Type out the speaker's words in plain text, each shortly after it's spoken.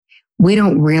we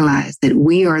don't realize that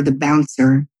we are the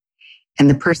bouncer and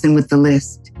the person with the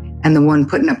list and the one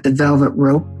putting up the velvet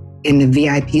rope in the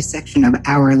VIP section of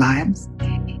our lives.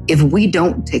 If we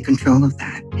don't take control of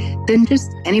that, then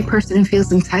just any person who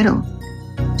feels entitled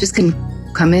just can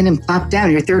come in and plop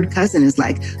down. Your third cousin is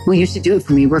like, well, you should do it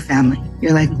for me. We're family.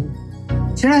 You're like,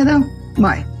 should I though?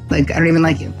 Why? Like, I don't even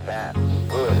like you.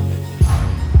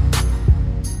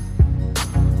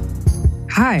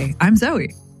 Hi, I'm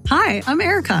Zoe. Hi, I'm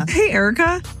Erica. Hey,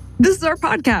 Erica. This is our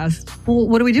podcast. Well,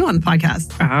 what do we do on the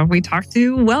podcast? We talk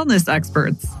to wellness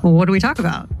experts. What do we talk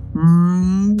about?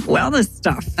 Wellness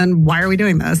stuff. And why are we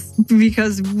doing this?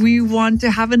 Because we want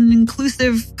to have an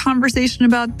inclusive conversation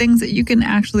about things that you can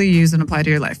actually use and apply to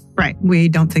your life. Right. We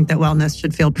don't think that wellness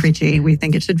should feel preachy. We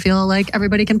think it should feel like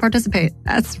everybody can participate.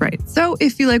 That's right. So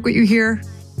if you like what you hear,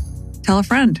 tell a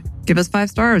friend. Give us 5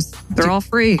 stars. They're all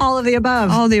free. All of the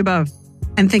above. All of the above.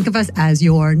 And think of us as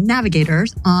your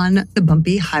navigators on the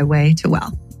bumpy highway to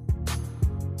well.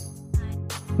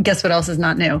 Guess what else is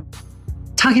not new?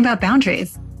 Talking about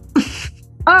boundaries.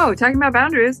 Oh, talking about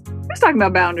boundaries? Who's talking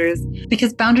about boundaries?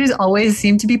 Because boundaries always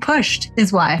seem to be pushed,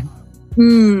 is why.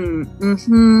 You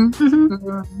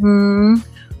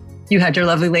had your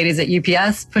lovely ladies at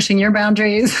UPS pushing your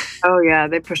boundaries. Oh, yeah,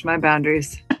 they push my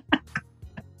boundaries.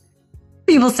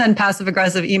 People send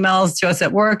passive-aggressive emails to us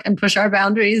at work and push our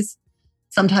boundaries.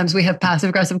 Sometimes we have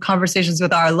passive-aggressive conversations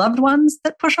with our loved ones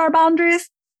that push our boundaries.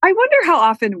 I wonder how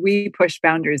often we push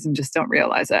boundaries and just don't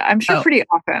realize it. I'm sure pretty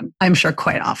often. I'm sure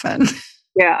quite often.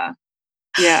 Yeah.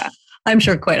 I'm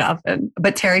sure quite often.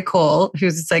 But Terri Cole,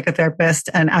 who's a psychotherapist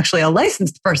and actually a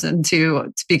licensed person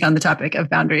to speak on the topic of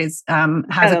boundaries,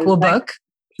 has a cool book.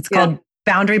 It's called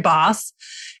Boundary Boss.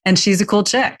 And she's a cool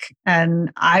chick.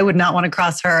 And I would not want to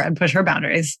cross her and push her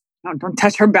boundaries. No, don't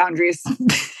touch her boundaries.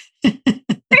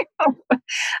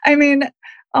 I mean,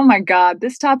 oh my God,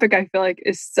 this topic I feel like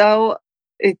is so,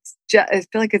 I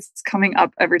feel like it's coming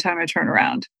up every time I turn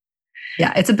around.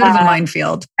 Yeah, it's a bit of a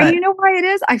minefield. But... And you know why it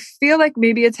is? I feel like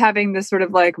maybe it's having this sort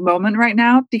of like moment right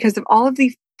now because of all of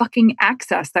the fucking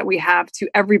access that we have to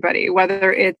everybody,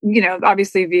 whether it,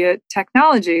 obviously via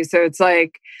technology. So it's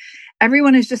like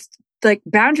everyone is just like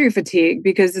boundary fatigue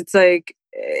because it's like,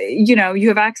 you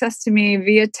have access to me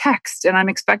via text and I'm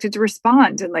expected to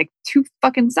respond in like 2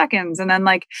 fucking seconds. And then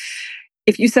like,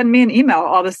 if you send me an email,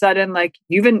 all of a sudden, like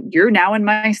you're now in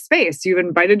my space. You've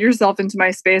invited yourself into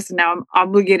my space and now I'm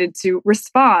obligated to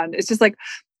respond. It's just like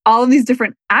all of these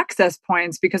different access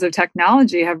points because of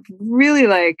technology have really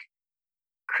like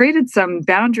created some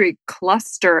boundary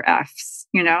cluster Fs,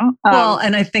 Well,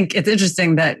 and I think it's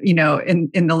interesting that,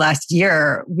 in the last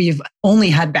year, we've only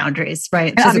had boundaries,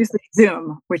 right? And obviously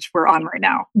Zoom, which we're on right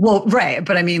now. Well, right.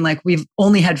 But I mean, like we've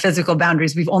only had physical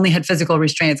boundaries. We've only had physical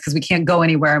restraints because we can't go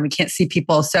anywhere and we can't see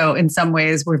people. So in some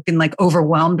ways we've been like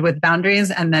overwhelmed with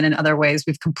boundaries. And then in other ways,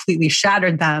 we've completely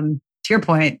shattered them. To your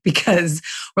point, because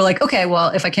we're like, okay, well,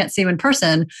 if I can't see you in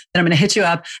person, then I'm going to hit you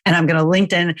up and I'm going to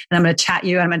LinkedIn and I'm going to chat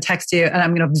you and I'm going to text you and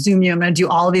I'm going to Zoom you. I'm going to do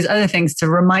all of these other things to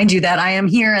remind you that I am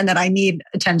here and that I need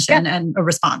attention and a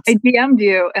response. I DM'd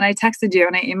you and I texted you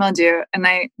and I emailed you and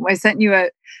I sent you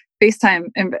a FaceTime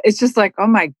and it's just like, oh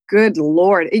my good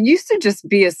Lord. It used to just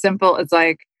be as simple as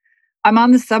like, I'm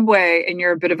on the subway and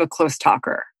you're a bit of a close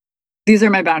talker. These are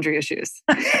my boundary issues.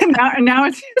 now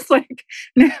it's just like,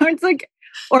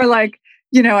 or like,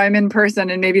 I'm in person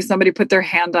and maybe somebody put their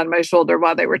hand on my shoulder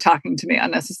while they were talking to me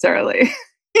unnecessarily,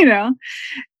 And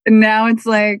now it's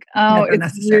like,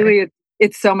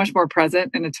 it's so much more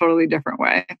present in a totally different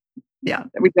way. Yeah.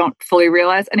 That we don't fully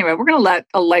realize. Anyway, we're going to let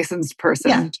a licensed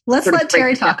person. Yeah. Let's let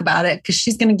Terri talk about it because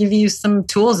she's going to give you some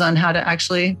tools on how to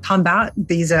actually combat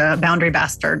these boundary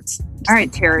bastards. All right,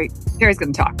 Terri. Terry's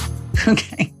going to talk.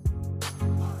 Okay.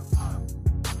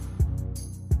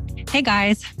 Hey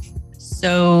guys.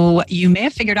 So you may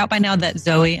have figured out by now that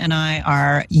Zoe and I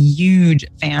are huge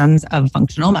fans of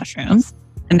functional mushrooms.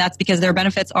 And that's because their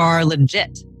benefits are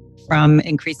legit, from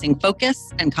increasing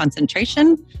focus and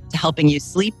concentration to helping you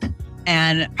sleep.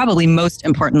 And probably most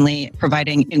importantly,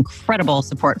 providing incredible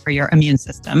support for your immune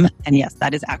system. And yes,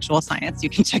 that is actual science. You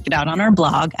can check it out on our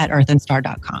blog at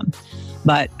earthandstar.com.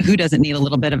 But who doesn't need a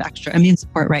little bit of extra immune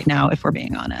support right now, if we're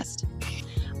being honest?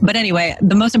 But anyway,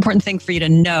 the most important thing for you to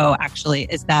know actually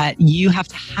is that you have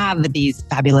to have these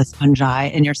fabulous fungi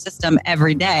in your system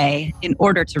every day in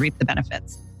order to reap the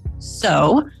benefits.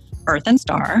 So Earth and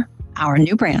Star, our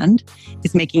new brand,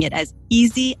 is making it as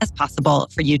easy as possible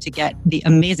for you to get the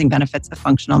amazing benefits of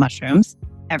functional mushrooms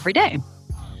every day.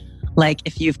 Like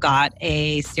if you've got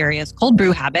a serious cold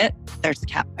brew habit, there's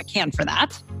a can for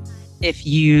that. If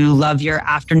you love your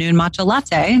afternoon matcha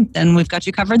latte, then we've got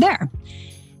you covered there.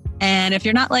 And if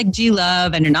you're not like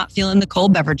G-Love and you're not feeling the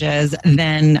cold beverages,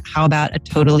 then how about a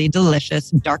totally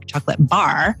delicious dark chocolate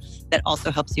bar that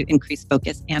also helps you increase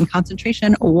focus and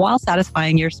concentration while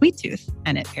satisfying your sweet tooth?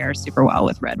 And it pairs super well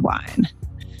with red wine.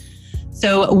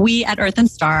 So we at Earth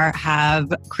and Star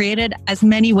have created as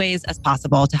many ways as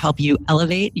possible to help you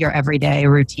elevate your everyday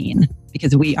routine,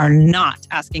 because we are not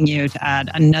asking you to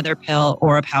add another pill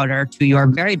or a powder to your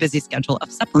very busy schedule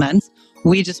of supplements.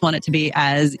 We just want it to be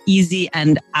as easy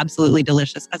and absolutely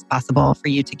delicious as possible for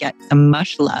you to get some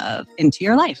mush love into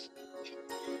your life.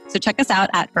 So check us out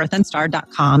at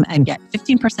earthandstar.com and get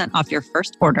 15% off your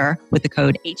first order with the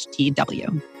code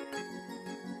HTW.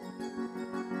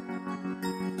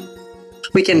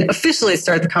 We can officially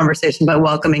start the conversation by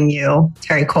welcoming you,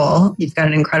 Terri Cole. You've got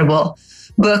an incredible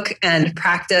book and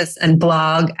practice and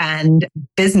blog and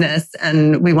business,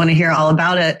 and we want to hear all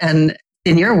about it. And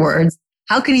in your words,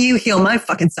 how can you heal my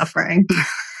fucking suffering?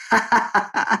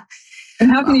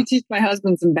 And how can you teach my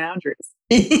husband some boundaries?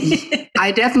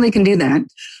 I definitely can do that.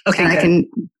 Okay, and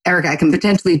Erica, I can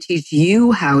potentially teach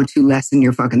you how to lessen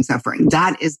your fucking suffering.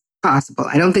 That is possible.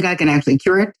 I don't think I can actually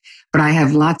cure it, but I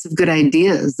have lots of good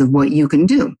ideas of what you can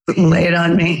do. Lay it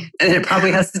on me. And it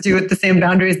probably has to do with the same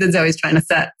boundaries that Zoe's trying to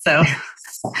set. So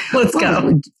let's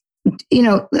go.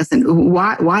 Listen,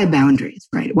 why boundaries,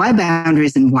 right? Why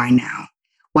boundaries and why now?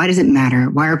 Why does it matter?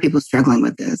 Why are people struggling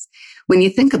with this? When you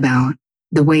think about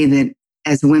the way that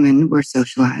as women we're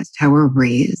socialized, how we're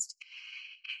raised,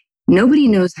 nobody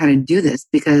knows how to do this,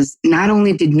 because not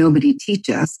only did nobody teach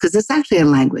us, because it's actually a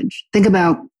language. Think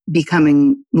about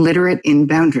becoming literate in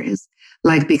boundaries,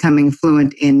 like becoming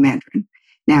fluent in Mandarin.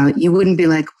 Now, you wouldn't be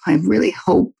like, I really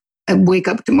hope I wake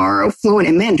up tomorrow fluent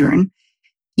in Mandarin.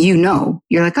 You're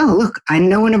like, oh, look,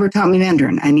 no one ever taught me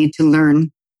Mandarin. I need to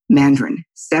learn Mandarin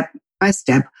step by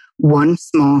step, one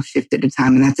small shift at a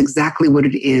time. And that's exactly what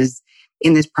it is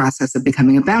in this process of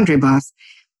becoming a boundary boss.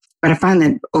 But I find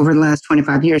that over the last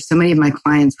 25 years, so many of my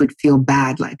clients would feel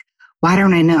bad, like, why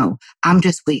don't I know? I'm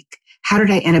just weak. How did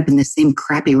I end up in the same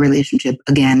crappy relationship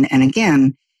again and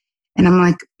again? And I'm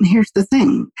like, here's the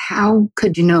thing. How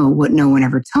could you know what no one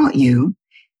ever taught you?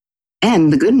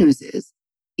 And the good news is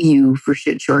you for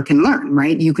shit sure can learn,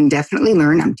 right? You can definitely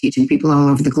learn. I'm teaching people all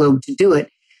over the globe to do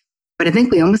it. But I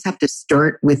think we almost have to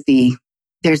start with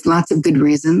there's lots of good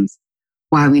reasons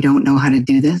why we don't know how to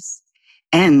do this.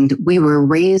 And we were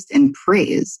raised and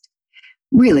praised,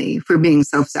 really, for being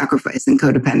self-sacrifice and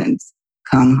codependence.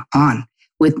 Come on.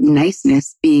 With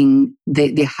niceness being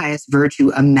the highest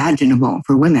virtue imaginable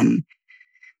for women.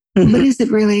 Mm-hmm. But is it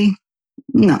really?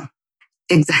 No.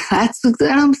 Exactly. That's what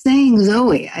I'm saying,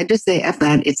 Zoe. I just say F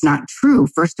that. It's not true,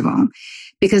 first of all.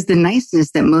 Because the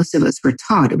niceness that most of us were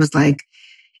taught, it was like,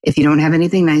 if you don't have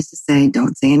anything nice to say,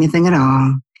 don't say anything at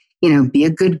all. Be a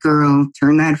good girl,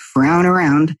 turn that frown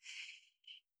around.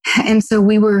 And so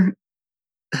we were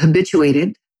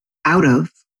habituated out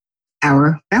of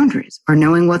our boundaries, or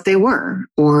knowing what they were,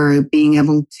 or being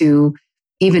able to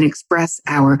even express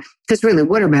because really,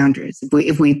 what are boundaries?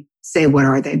 If we say, what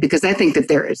are they? Because I think that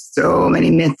there is so many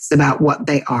myths about what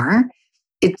they are.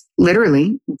 It's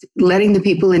literally letting the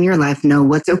people in your life know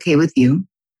what's okay with you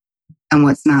and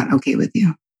what's not okay with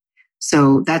you.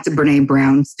 So that's a Brene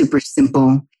Brown, super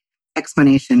simple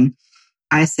explanation.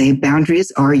 I say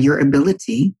boundaries are your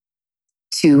ability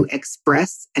to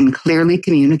express and clearly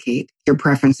communicate your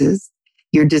preferences,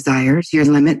 your desires, your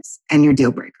limits, and your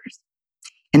deal breakers.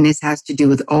 And this has to do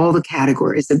with all the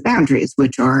categories of boundaries,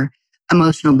 which are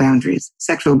emotional boundaries,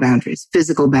 sexual boundaries,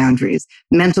 physical boundaries,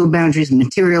 mental boundaries,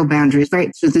 material boundaries,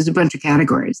 right? So there's a bunch of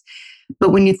categories.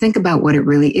 But when you think about what it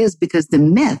really is, because the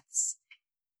myths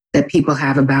that people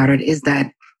have about it is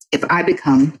that if I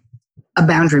become a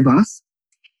boundary boss,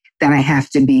 then I have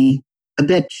to be a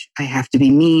bitch. I have to be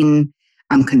mean.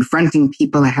 I'm confronting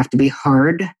people. I have to be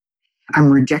hard.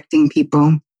 I'm rejecting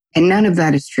people. And none of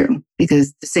that is true,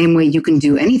 because the same way you can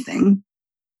do anything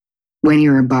when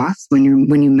you're a boss, when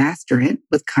you master it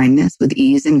with kindness, with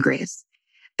ease and grace,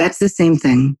 that's the same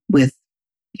thing with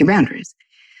your boundaries.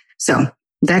 So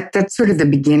that's sort of the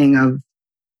beginning of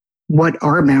what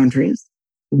are boundaries,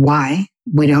 why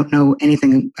we don't know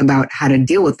anything about how to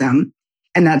deal with them.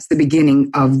 And that's the beginning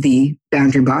of the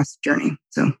boundary boss journey.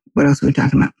 So what else are we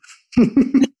talking about?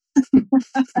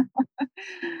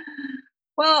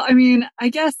 Well, I mean, I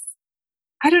guess,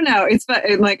 I don't know. It's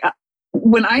like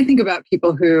when I think about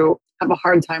people who have a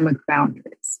hard time with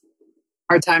boundaries,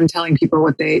 hard time telling people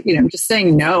what they, just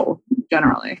saying no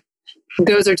generally.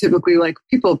 Those are typically like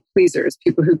people pleasers,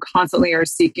 people who constantly are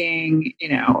seeking,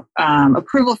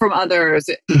 approval from others.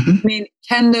 Mm-hmm. I mean,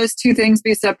 can those two things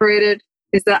be separated?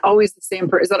 Is that always the same?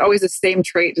 Is that always the same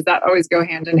trait? Does that always go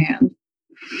hand in hand?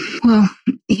 Well,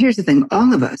 here's the thing.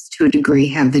 All of us, to a degree,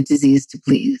 have the disease to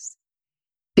please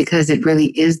because it really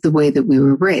is the way that we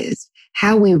were raised.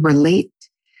 How we relate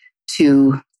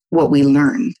to what we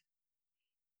learned,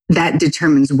 that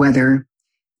determines whether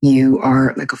you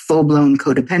are like a full-blown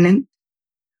codependent,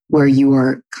 where you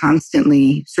are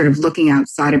constantly sort of looking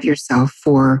outside of yourself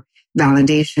for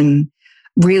validation,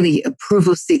 really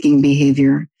approval-seeking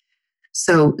behavior.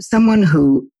 So someone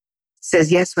who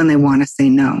says yes when they want to say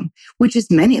no, which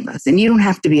is many of us, and you don't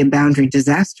have to be a boundary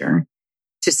disaster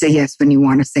to say yes when you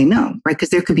want to say no, right? Because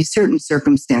there could be certain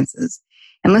circumstances.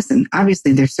 And listen,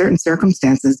 obviously there's certain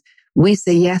circumstances we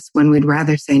say yes when we'd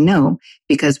rather say no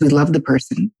because we love the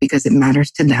person, because it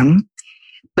matters to them.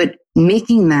 But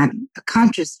making that a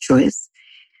conscious choice,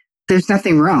 there's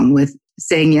nothing wrong with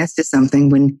saying yes to something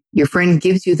when your friend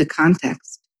gives you the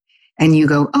context and you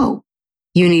go, oh,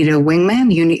 you need a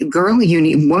wingman, you need a girl, you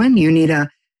need a woman,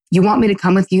 you want me to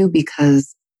come with you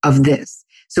because of this.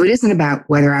 So it isn't about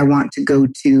whether I want to go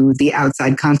to the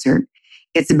outside concert.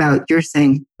 It's about you're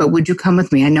saying, but would you come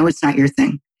with me? I know it's not your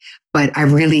thing, but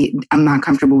I'm not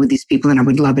comfortable with these people and I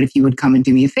would love it if you would come and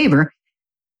do me a favor.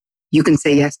 You can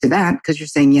say yes to that because you're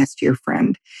saying yes to your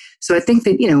friend. So I think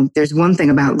that, there's one thing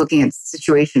about looking at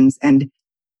situations and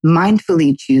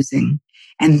mindfully choosing.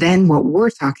 And then what we're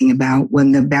talking about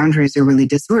when the boundaries are really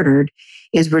disordered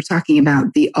is we're talking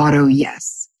about the auto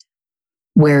yes,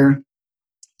 where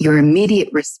your immediate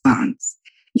response,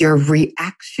 your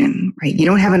reaction, right? You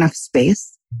don't have enough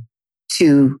space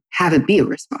to have it be a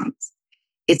response.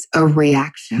 It's a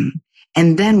reaction.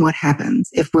 And then what happens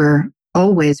if we're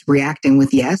always reacting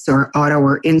with yes or auto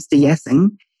or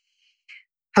insta-yesing?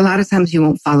 A lot of times you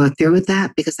won't follow through with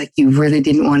that because you really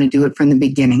didn't want to do it from the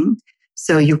beginning.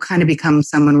 So you kind of become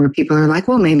someone where people are like,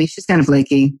 well, maybe she's kind of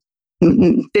flaky.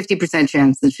 50%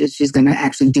 chance that she's going to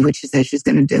actually do what she says she's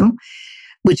going to do,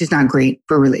 which is not great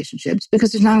for relationships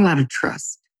because there's not a lot of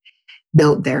trust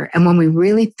built there. And when we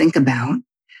really think about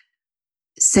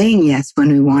saying yes when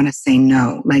we want to say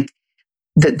no,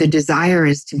 the desire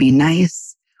is to be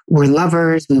nice. We're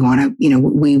lovers. We want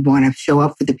to show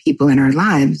up for the people in our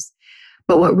lives.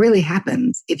 But what really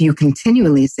happens if you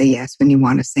continually say yes when you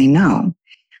want to say no,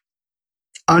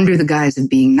 under the guise of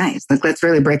being nice, let's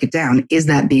really break it down. Is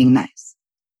that being nice?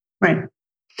 Right.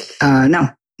 No,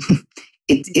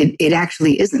 it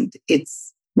actually isn't.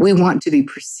 We want to be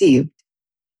perceived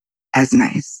as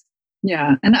nice.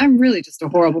 Yeah. And I'm really just a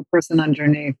horrible person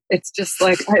underneath. It's just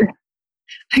I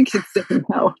can say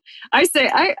no.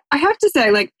 I have to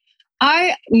say,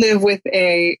 I live with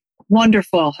a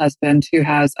wonderful husband who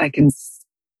has, I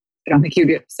don't think he'd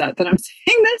be upset that I'm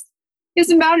saying this. He has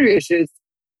some boundary issues.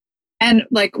 And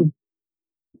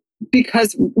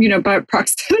because, by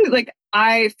proximity,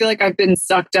 I feel like I've been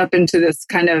sucked up into this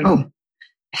kind of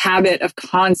habit of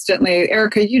constantly,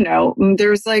 Erica,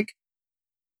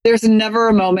 there's never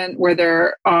a moment where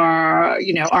there are,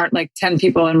 aren't 10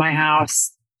 people in my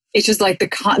house. It's just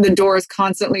the door is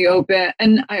constantly open.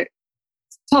 And I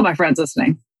tell my friends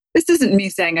listening, this isn't me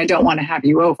saying I don't want to have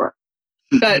you over,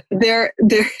 but there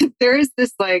is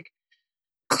this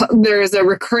there is a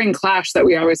recurring clash that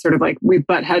we always sort of we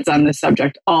butt heads on this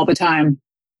subject all the time,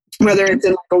 whether it's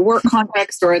in a work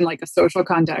context or in a social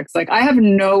context. I have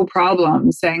no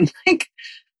problem saying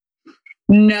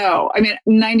no. I mean,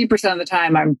 90% of the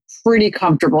time I'm pretty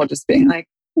comfortable just being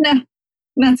nah,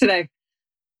 not today.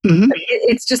 Mm-hmm.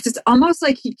 It's almost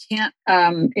like he can't,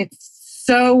 it's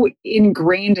so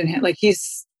ingrained in him.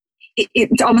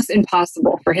 It's almost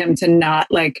impossible for him to not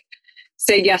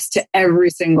say yes to every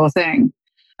single thing.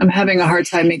 I'm having a hard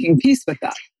time making peace with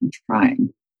that. I'm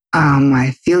trying.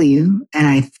 I feel you. And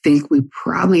I think we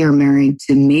probably are married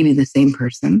to maybe the same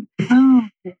person. Oh.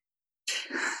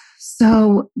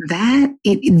 So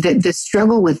the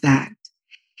struggle with that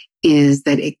is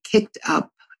that it kicked up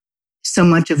so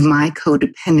much of my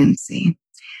codependency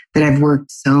that I've worked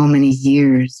so many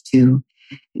years to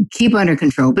keep under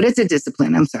control. But it's a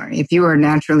discipline. I'm sorry. If you are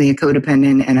naturally a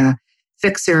codependent and a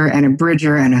fixer and a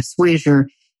bridger and a swager,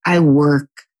 I work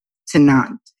to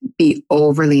not be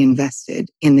overly invested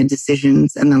in the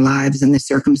decisions and the lives and the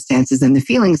circumstances and the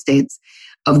feeling states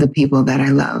of the people that I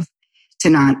love, to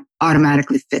not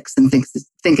automatically fix and think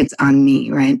it's on me,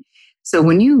 right? So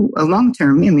when a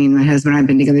long-term, my husband and I have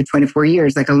been together 24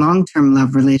 years, a long-term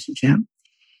love relationship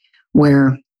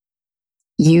where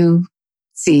you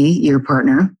see your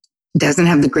partner doesn't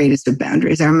have the greatest of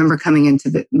boundaries. I remember coming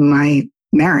into my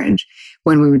marriage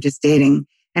when we were just dating,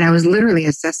 and I was literally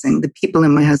assessing the people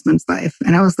in my husband's life.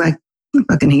 And I was like, I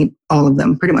fucking hate all of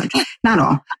them, pretty much. Not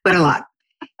all, but a lot.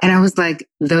 And I was like,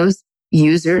 those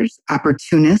users,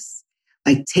 opportunists,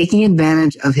 like taking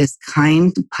advantage of his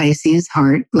kind Pisces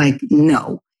heart, like,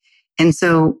 no. And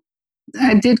so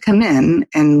I did come in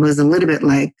and was a little bit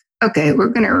like, okay, we're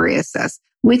going to reassess.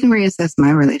 We can reassess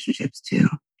my relationships too.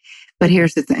 But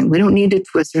here's the thing. We don't need to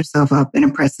twist ourselves up in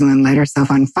a pretzel and light ourselves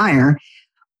on fire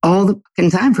all the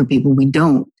fucking time for people. We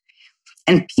don't.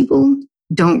 And people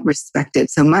don't respect it.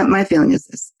 So my feeling is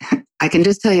this. I can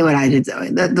just tell you what I did, Zoe.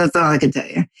 That's all I can tell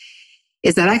you.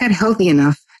 Is that I got healthy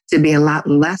enough to be a lot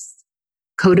less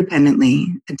codependently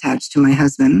attached to my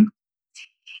husband.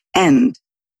 And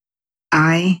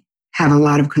I have a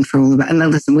lot of control about, and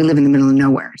listen, we live in the middle of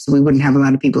nowhere, so we wouldn't have a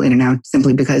lot of people in and out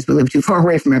simply because we live too far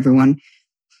away from everyone.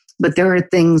 But there are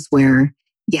things where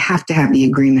you have to have the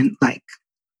agreement, like,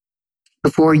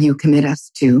 before you commit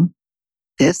us to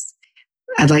this,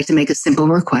 I'd like to make a simple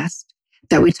request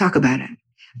that we talk about it.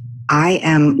 I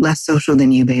am less social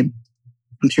than you, babe.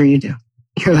 I'm sure you do.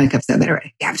 You're like, I've said that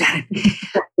already. Yeah, I've done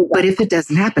it. But if it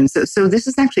doesn't happen, so this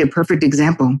is actually a perfect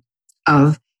example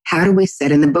of how do we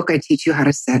set, in the book, I teach you how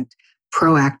to set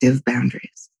proactive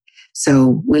boundaries.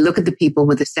 So we look at the people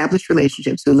with established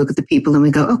relationships. We look at the people and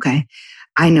we go, okay,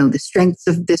 I know the strengths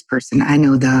of this person. I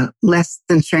know the less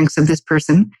than strengths of this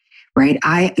person, right?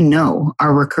 I know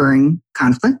our recurring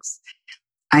conflicts.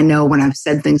 I know when I've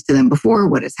said things to them before,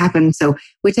 what has happened. So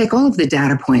we take all of the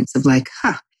data points of like,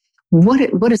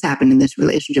 what has happened in this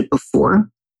relationship before?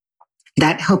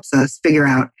 That helps us figure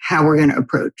out how we're going to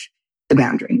approach the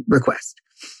boundary request.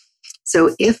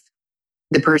 So if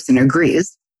the person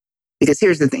agrees, because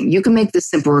here's the thing, you can make this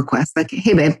simple request like,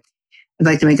 hey, babe, I'd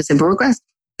like to make a simple request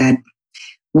that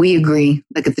we agree,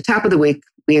 like at the top of the week,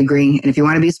 we agree. And if you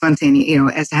want to be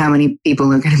spontaneous, as to how many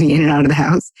people are going to be in and out of the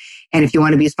house. And if you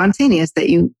want to be spontaneous, that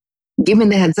you give me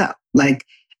the heads up. Like,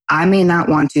 I may not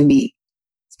want to be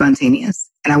spontaneous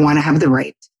and I want to have the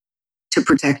right to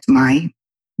protect my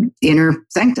inner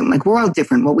sanctum. Like, we're all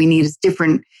different. What we need is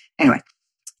different. Anyway,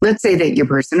 let's say that your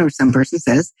person or some person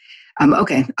says,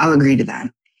 okay, I'll agree to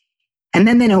that. And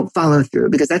then they don't follow through,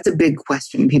 because that's a big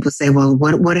question. People say, well,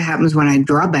 what happens when I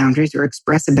draw boundaries or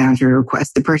express a boundary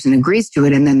request? The person agrees to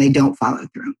it and then they don't follow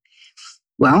through.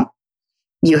 Well,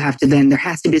 you have to then, there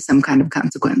has to be some kind of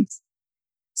consequence.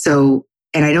 So,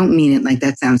 and I don't mean it like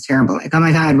that sounds terrible. Like, oh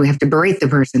my God, we have to berate the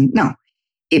person. No,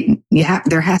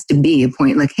 there has to be a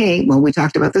point like, hey, well, we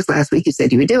talked about this last week. You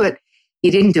said you would do it.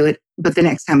 You didn't do it. But the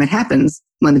next time it happens,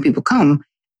 when the people come,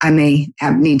 I may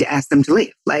need to ask them to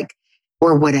leave. Like,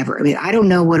 or whatever. I mean, I don't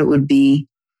know what it would be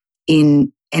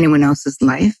in anyone else's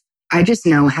life. I just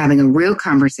know having a real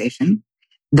conversation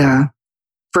the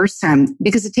first time,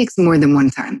 because it takes more than one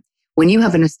time. When you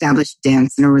have an established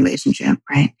dance in a relationship,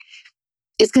 right?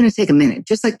 It's going to take a minute,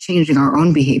 just like changing our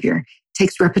own behavior. It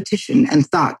takes repetition and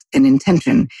thought and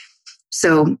intention.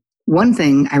 So one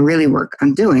thing I really work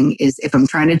on doing is, if I'm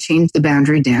trying to change the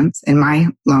boundary dance in my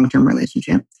long-term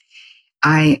relationship,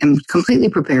 I am completely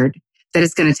prepared that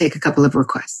it's going to take a couple of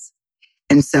requests.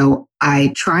 And so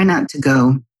I try not to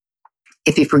go,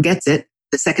 if he forgets it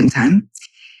the second time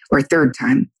or third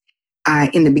time.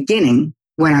 In the beginning,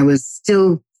 when I was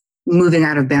still moving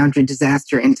out of boundary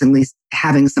disaster into at least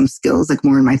having some skills, like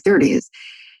more in my 30s,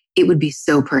 it would be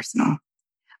so personal.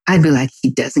 I'd be like,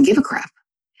 he doesn't give a crap.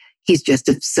 He's just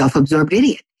a self-absorbed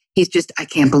idiot. I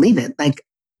can't believe it. Like,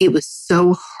 it was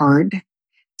so hard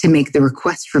to make the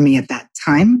request for me at that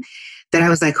time that I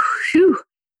was like, whew,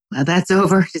 well, that's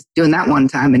over. Just doing that one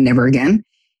time and never again.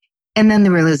 And then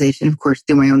the realization, of course,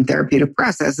 through my own therapeutic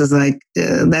process, is like,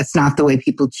 that's not the way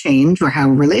people change or how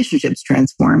relationships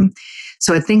transform.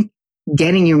 So I think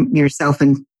getting yourself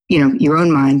in, your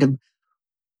own mind of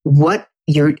what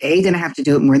you're going to have to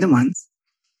do it more than once.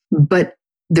 But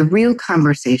the real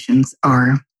conversations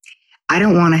are, I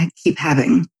don't want to keep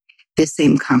having this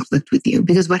same conflict with you.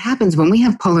 Because what happens when we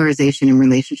have polarization in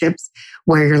relationships,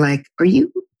 where you're like, are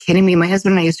you kidding me? My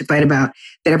husband and I used to fight about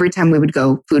that every time we would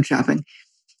go food shopping.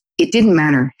 It didn't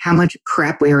matter how much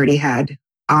crap we already had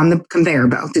on the conveyor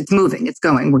belt. It's moving, it's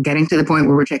going. We're getting to the point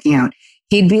where we're checking out.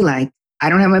 He'd be like, I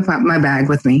don't have my bag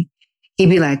with me. He'd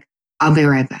be like, I'll be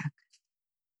right back.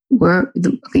 Where are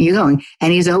you going?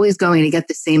 And he's always going to get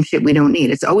the same shit we don't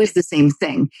need. It's always the same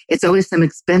thing. It's always some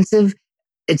expensive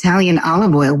Italian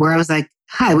olive oil, where I was like,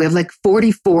 hi, we have like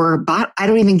 44 bottles. I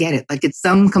don't even get it. Like, it's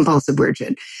some compulsive weird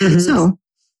shit. Mm-hmm. So,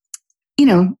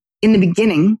 in the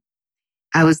beginning,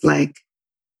 I was like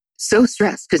so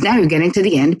stressed, because now you're getting to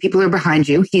the end. People are behind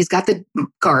you. He's got the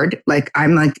card. Like,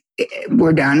 I'm like,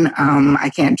 we're done. I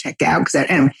can't check out.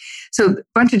 Anyway, so a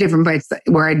bunch of different bites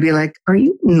where I'd be like, are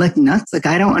you like nuts? Like,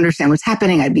 I don't understand what's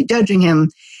happening. I'd be judging him.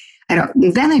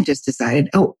 Then I just decided,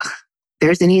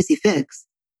 there's an easy fix.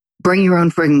 Bring your own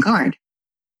friggin' card.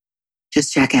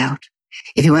 Just check out.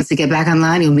 If he wants to get back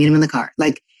online, you'll meet him in the car.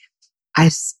 Like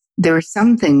there are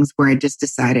some things where I just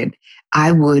decided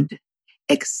I would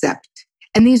accept.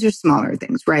 And these are smaller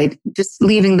things, right? Just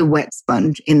leaving the wet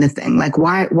sponge in the thing. Like,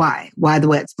 why the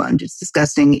wet sponge? It's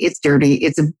disgusting. It's dirty.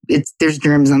 There's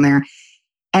germs on there.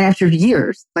 And after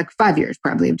years, like 5 years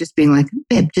probably, of just being like,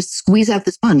 babe, just squeeze out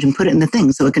the sponge and put it in the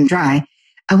thing so it can dry.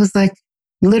 I was like,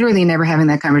 literally never having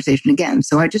that conversation again.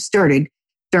 So I just started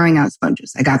throwing out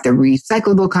sponges. I got the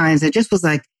recyclable kinds. I just was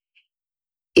like,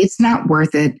 it's not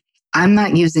worth it. I'm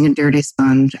not using a dirty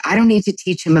sponge. I don't need to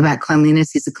teach him about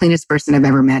cleanliness. He's the cleanest person I've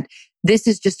ever met. This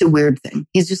is just a weird thing.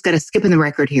 He's just got to skip in the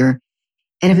record here.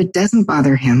 And if it doesn't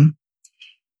bother him,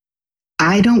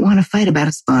 I don't want to fight about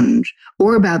a sponge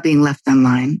or about being left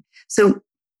online. So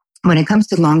when it comes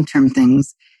to long-term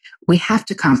things, we have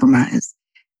to compromise.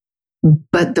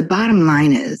 But the bottom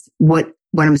line is what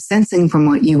I'm sensing from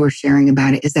what you were sharing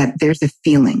about it is that there's a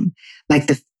feeling, like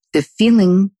the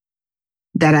feeling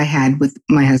that I had with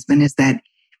my husband is that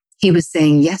he was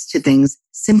saying yes to things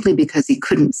simply because he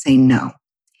couldn't say no.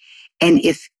 And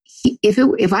if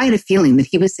I had a feeling that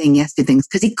he was saying yes to things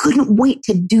because he couldn't wait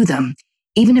to do them,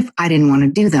 even if I didn't want to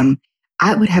do them,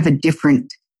 I would have a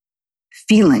different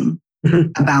feeling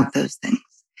about those things.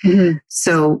 Mm-hmm.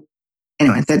 So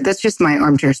anyway, that's just my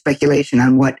armchair speculation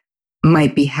on what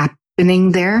might be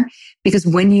happening there. Because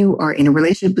when you are in a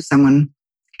relationship with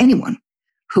anyone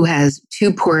who has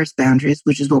two porous boundaries,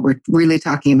 which is what we're really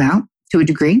talking about to a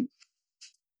degree,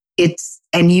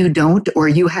 and you don't, or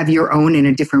you have your own in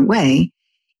a different way,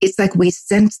 it's like we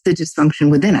sense the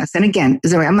dysfunction within us. And again,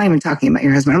 Zoe, I'm not even talking about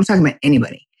your husband. I'm talking about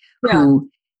anybody who,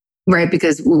 right?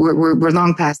 Because we're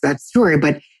long past that story,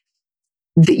 but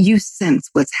you sense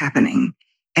what's happening.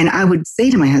 And I would say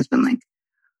to my husband, like,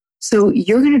 so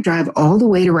you're going to drive all the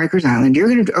way to Rikers Island,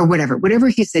 or whatever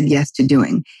he said yes to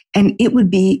doing. And it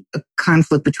would be a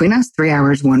conflict between us, 3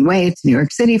 hours one way to New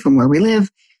York City from where we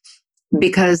live,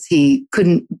 because he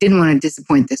didn't want to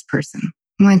disappoint this person.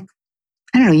 I'm like,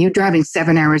 I don't know, you driving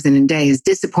 7 hours in a day is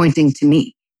disappointing to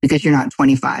me because you're not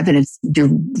 25 and you're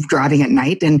driving at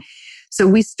night. And so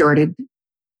we started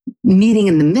meeting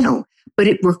in the middle, but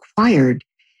it required,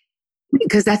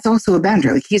 because that's also a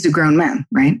boundary. Like, he's a grown man,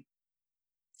 right?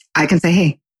 I can say,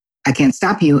 hey, I can't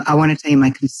stop you. I want to tell you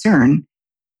my concern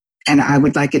and I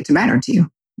would like it to matter to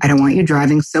you. I don't want you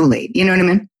driving so late. You know what I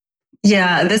mean?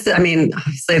 Yeah,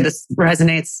 obviously this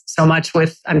resonates so much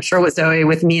with, I'm sure with Zoe,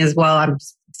 with me as well. I'm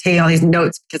just taking all these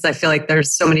notes because I feel like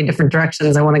there's so many different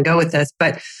directions I want to go with this.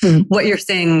 But what you're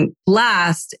saying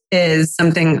last is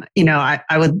something,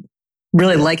 I would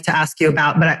really like to ask you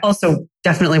about, but I also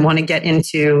definitely want to get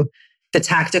into the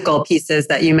tactical pieces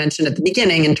that you mentioned at the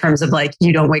beginning in terms of like,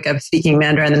 you don't wake up speaking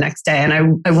Mandarin the next day. And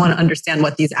I want to understand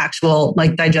what these actual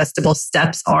like digestible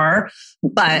steps are.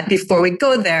 But before we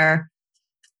go there,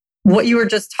 what you were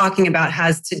just talking about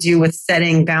has to do with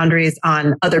setting boundaries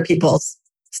on other people's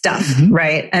stuff,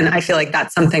 right? And I feel like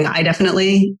that's something I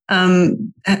definitely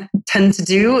tend to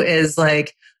do is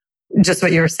like, just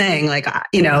what you were saying, like,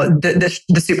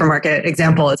 the supermarket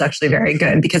example is actually very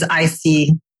good because I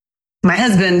see my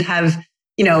husband have,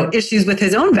 issues with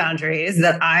his own boundaries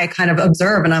that I kind of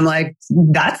observe. And I'm like,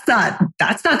 that's not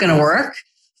going to work.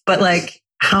 But like,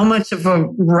 how much of a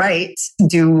right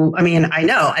I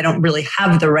know I don't really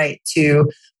have the right to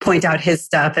point out his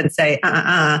stuff and say,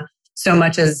 so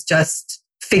much as just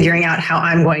figuring out how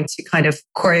I'm going to kind of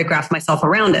choreograph myself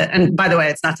around it. And by the way,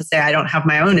 it's not to say I don't have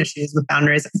my own issues with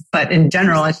boundaries, but in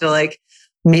general, I feel like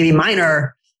maybe mine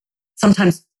are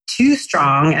sometimes too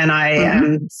strong. And I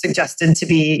am suggested to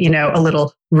be, a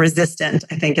little resistant,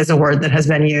 I think is a word that has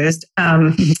been used.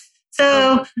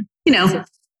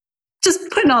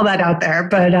 Just putting all that out there.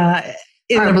 But all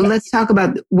right, well, let's talk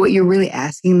about what you're really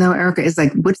asking though, Erica, is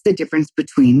like, what's the difference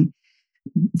between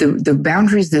the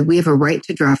boundaries that we have a right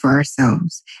to draw for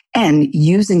ourselves and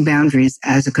using boundaries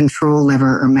as a control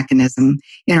lever or mechanism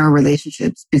in our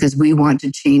relationships because we want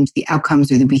to change the outcomes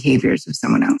or the behaviors of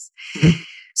someone else.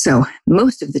 So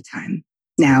most of the time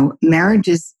now, marriage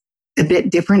is a bit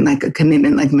different, like a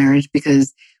commitment like marriage,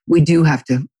 because we do have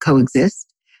to coexist.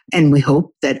 And we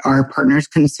hope that our partner's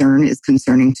concern is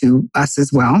concerning to us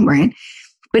as well, right?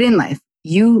 But in life,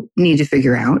 you need to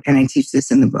figure out, and I teach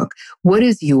this in the book, what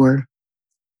is your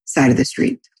side of the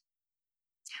street?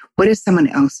 What is someone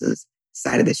else's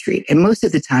side of the street? And most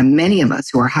of the time, many of us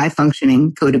who are high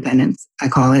functioning codependents, I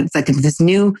call it, it's like this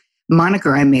new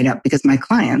moniker I made up because my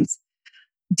clients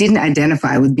didn't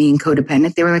identify with being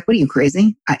codependent. They were like, what are you,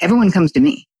 crazy? Everyone comes to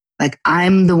me. Like,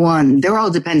 I'm the one. They're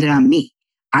all dependent on me.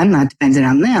 I'm not dependent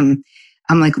on them.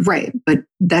 I'm like, right, but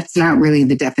that's not really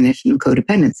the definition of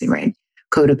codependency, right?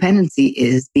 Codependency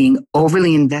is being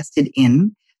overly invested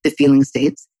in the feeling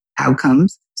states,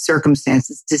 outcomes,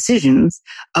 circumstances, decisions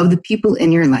of the people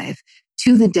in your life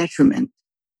to the detriment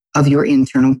of your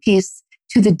internal peace,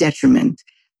 to the detriment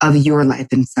of your life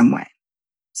in some way.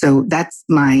 So that's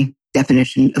my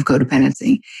definition of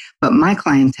codependency. But my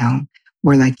clientele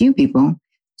were like you people,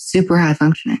 super high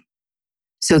functioning.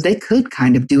 So they could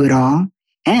kind of do it all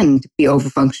and be over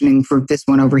functioning for this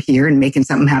one over here and making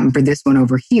something happen for this one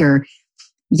over here.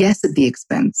 Yes, at the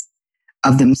expense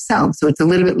of themselves. So it's a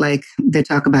little bit like they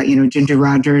talk about, Ginger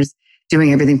Rogers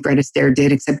doing everything Fred Astaire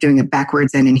did, except doing it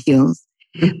backwards and in heels.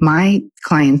 Mm-hmm. My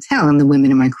clientele and the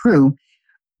women in my crew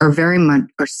are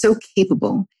so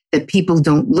capable that people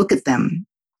don't look at them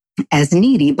as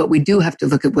needy, but we do have to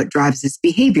look at what drives this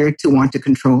behavior to want to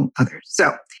control others.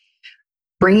 So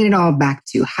bringing it all back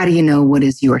to how do you know what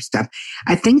is your stuff?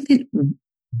 I think that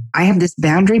I have this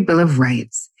boundary bill of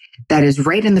rights that is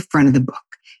right in the front of the book.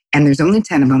 And there's only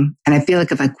 10 of them. And I feel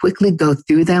like if I quickly go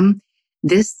through them,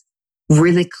 this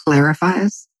really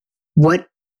clarifies what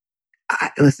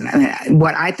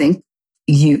I think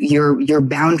your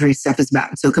boundary stuff is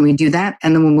about. So can we do that?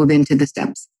 And then we'll move into the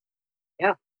steps.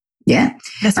 Yeah.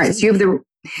 All right. So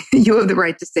you have the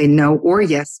right to say no or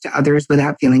yes to others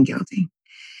without feeling guilty.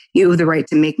 You have the right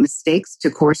to make mistakes,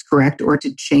 to course correct, or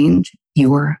to change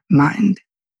your mind.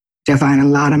 I find a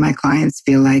lot of my clients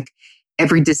feel like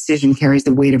every decision carries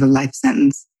the weight of a life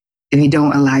sentence if you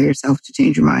don't allow yourself to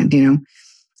change your mind, you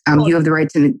have the right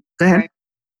to, go ahead. Right.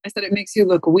 I said it makes you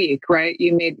look weak, right?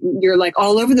 You're like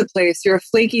all over the place. You're a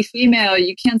flaky female.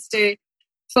 You can't stay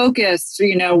focused.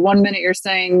 1 minute you're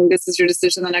saying this is your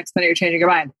decision, the next minute you're changing your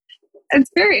mind.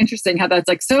 It's very interesting how that's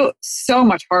like so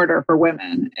much harder for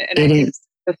women. And it is.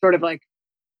 The sort of like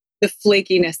the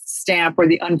flakiness stamp or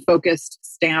the unfocused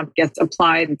stamp gets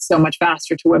applied so much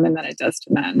faster to women than it does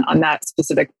to men on that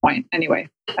specific point. Anyway,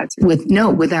 that's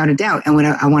without a doubt. And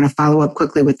I want to follow up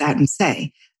quickly with that and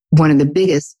say, one of the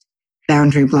biggest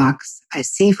boundary blocks I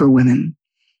see for women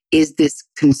is this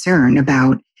concern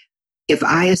about if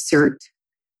I assert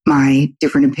my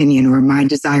different opinion or my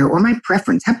desire or my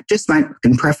preference, just my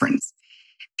fucking preference,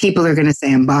 people are going to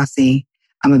say I'm bossy,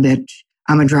 I'm a bitch,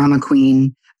 I'm a drama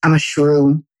queen, I'm a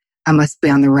shrew, I must be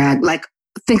on the rag. Like,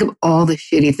 think of all the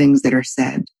shitty things that are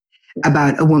said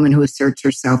about a woman who asserts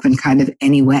herself in kind of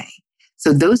any way.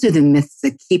 So those are the myths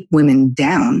that keep women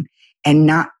down and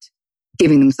not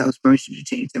giving themselves permission to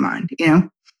change their mind,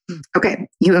 Okay,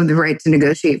 you have the right to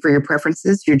negotiate for your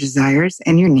preferences, your desires,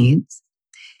 and your needs.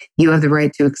 You have the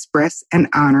right to express and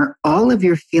honor all of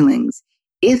your feelings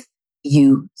if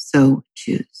you so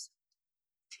choose.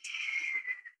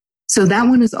 So that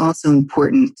one is also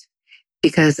important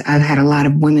because I've had a lot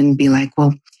of women be like,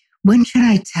 well, when should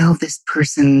I tell this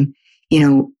person,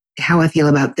 how I feel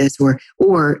about this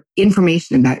or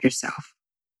information about yourself,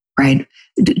 right?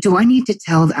 Do I need to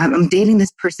tell, I'm dating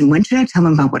this person. When should I tell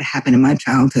them about what happened in my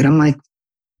childhood? I'm like,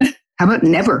 how about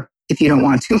never if you don't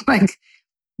want to? Like,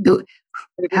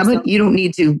 how about you don't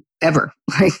need to ever?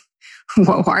 Like,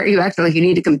 why are you acting like you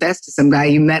need to confess to some guy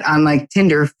you met on like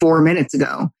Tinder 4 minutes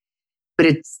ago? But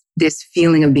it's this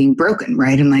feeling of being broken,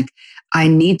 right? And like, I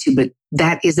need to, but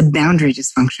that is a boundary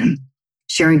dysfunction.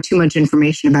 Sharing too much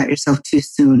information about yourself too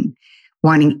soon,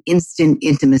 wanting instant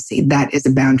intimacy, that is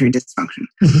a boundary dysfunction.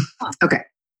 Okay.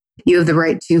 You have the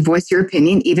right to voice your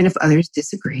opinion, even if others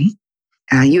disagree.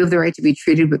 You have the right to be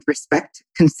treated with respect,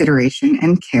 consideration,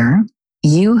 and care.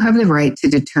 You have the right to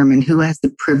determine who has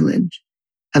the privilege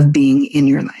of being in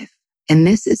your life. And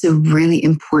this is a really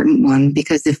important one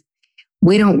because if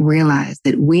we don't realize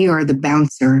that we are the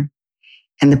bouncer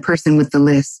and the person with the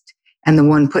list and the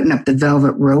one putting up the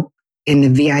velvet rope in the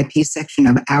VIP section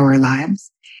of our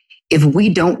lives, if we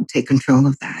don't take control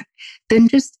of that, then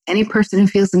just any person who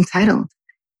feels entitled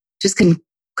just can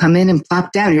come in and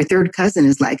plop down. Your third cousin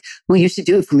is like, well, you should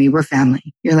do it for me. We're family.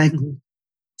 You're like,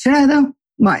 should I though?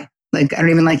 Why? Like, I don't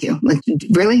even like you. Like,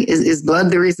 really? Is blood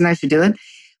the reason I should do it?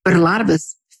 But a lot of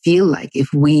us feel like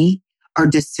if we are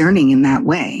discerning in that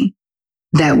way,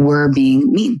 that we're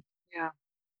being mean. Yeah.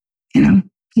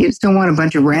 You just don't want a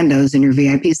bunch of randos in your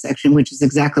VIP section, which is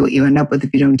exactly what you end up with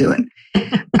if you don't do it.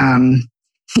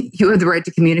 You have the right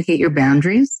to communicate your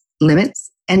boundaries,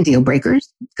 limits, and deal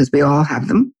breakers, because we all have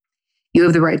them. You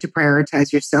have the right to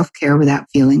prioritize your self-care without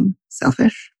feeling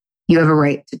selfish. You have a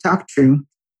right to talk true,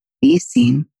 be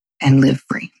seen, and live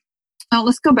free. Now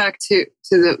let's go back to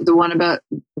the one about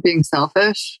being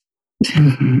selfish.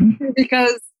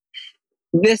 Because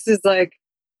this is like,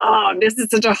 this is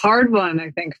such a hard one, I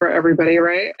think, for everybody,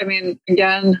 right? I mean,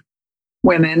 again,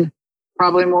 women,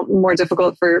 probably more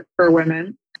difficult for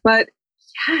women. But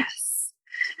yes,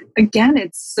 again,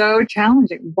 it's so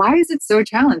challenging. Why is it so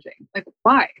challenging? Like,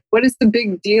 why? What is the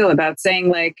big deal about saying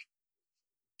like,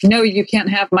 no, you can't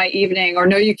have my evening, or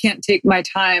no, you can't take my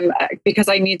time because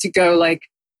I need to go like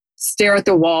stare at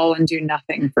the wall and do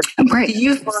nothing for them. Right.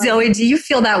 Zoe, do you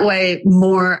feel that way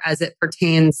more as it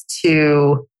pertains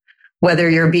to whether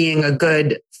you're being a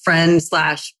good friend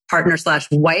slash partner slash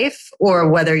wife, or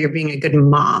whether you're being a good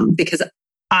mom? Because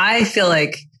I feel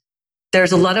like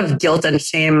there's a lot of guilt and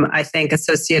shame, I think,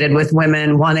 associated with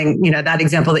women wanting, that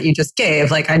example that you just gave,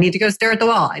 like, I need to go stare at the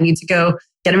wall. I need to go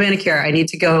get a manicure. I need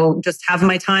to go just have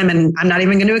my time. And I'm not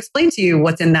even going to explain to you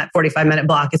what's in that 45-minute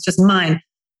block. It's just mine.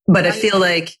 But I feel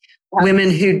like women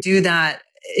who do that,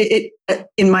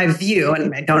 in my view,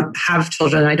 and I don't have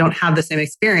children, I don't have the same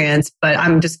experience, but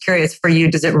I'm just curious for you,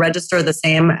 does it register the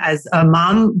same as a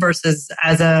mom versus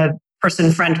as a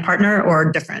person, friend, partner,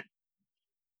 or different?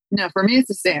 No, for me, it's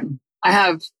the same.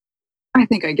 I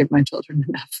think I give my children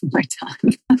enough of my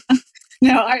time.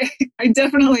 No, I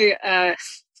definitely,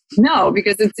 no,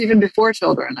 because it's even before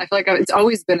children. I feel like it's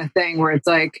always been a thing where it's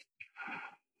like,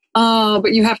 oh,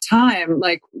 but you have time.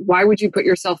 Like, why would you put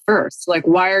yourself first? Like,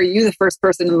 why are you the first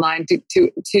person in line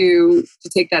to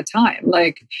take that time?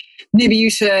 Like, maybe you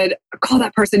should call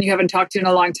that person you haven't talked to in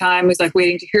a long time who's like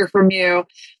waiting to hear from you.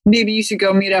 Maybe you should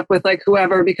go meet up with like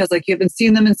whoever because like you haven't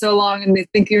seen them in so long and they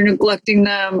think you're neglecting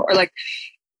them, or like,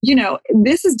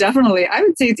 this is definitely, I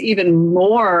would say it's even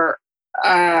more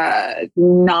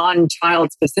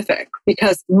non-child specific,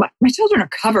 because my children are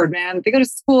covered, man. They go to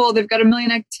school, they've got a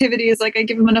million activities. Like, I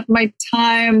give them enough of my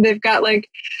time. They've got like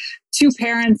 2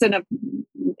 parents and a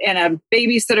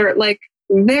babysitter. Like,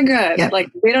 they're good. Yep. Like,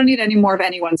 they don't need any more of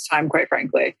anyone's time, quite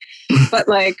frankly. But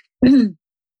like,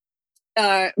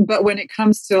 but when it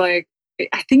comes to like,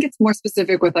 I think it's more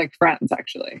specific with like friends,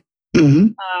 actually.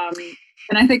 Mm-hmm.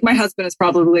 And I think my husband is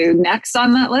probably next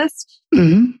on that list.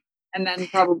 Mm-hmm. And then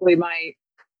probably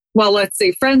let's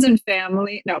see, friends and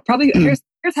family. No, probably here's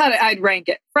how I'd rank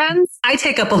it. Friends. I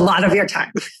take up a lot of your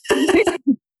time.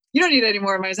 You don't need any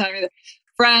more of my time either.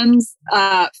 Friends,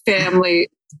 family,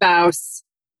 spouse,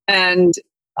 and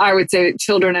I would say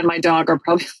children and my dog are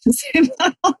probably the same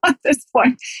level at this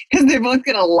point, because they both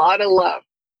get a lot of love.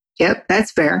 Yep,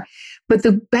 that's fair. But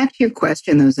back to your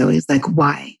question though, Zoe, is like,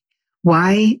 why?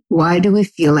 Why do we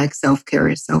feel like self-care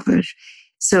is selfish?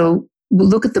 So we'll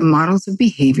look at the models of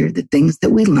behavior, the things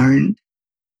that we learned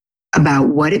about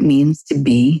what it means to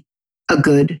be a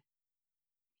good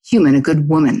human, a good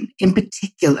woman in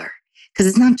particular. Because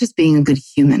it's not just being a good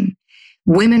human.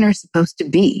 Women are supposed to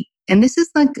be. And this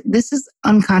is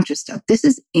unconscious stuff. This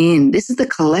is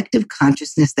the collective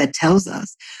consciousness that tells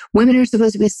us women are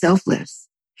supposed to be selfless,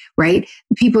 right?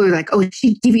 People are like, oh,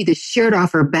 she'd give you the shirt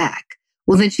off her back.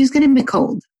 Well, then she's going to be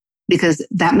cold, because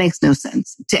that makes no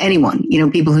sense to anyone.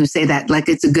 People who say that like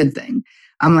it's a good thing.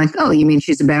 I'm like, oh, you mean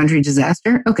she's a boundary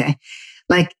disaster? Okay.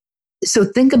 Like, so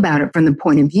think about it from the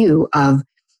point of view of,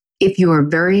 if you are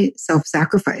very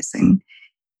self-sacrificing,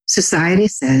 society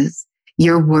says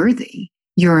you're worthy,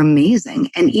 you're amazing.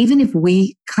 And even if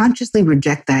we consciously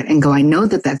reject that and go, I know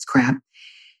that that's crap,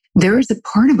 there is a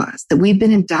part of us that we've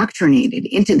been indoctrinated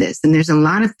into this. And there's a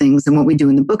lot of things, and what we do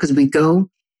in the book is a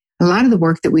lot of the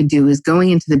work that we do is going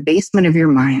into the basement of your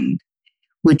mind,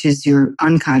 which is your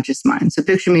unconscious mind. So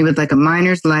picture me with like a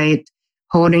miner's light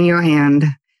holding your hand.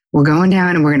 We're going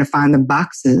down and we're going to find the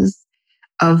boxes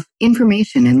of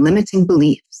information and limiting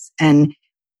beliefs, and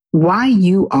why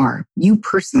you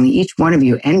personally, each one of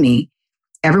you and me,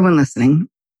 everyone listening,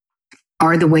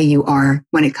 are the way you are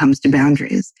when it comes to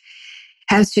boundaries.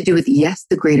 Has to do with, yes,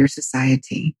 the greater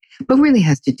society, but really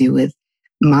has to do with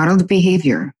modeled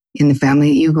behavior in the family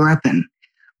that you grew up in,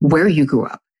 where you grew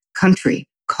up, country,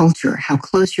 culture, how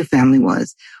close your family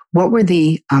was, what were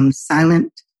the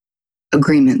silent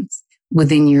agreements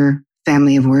within your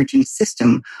family of origin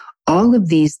system. All of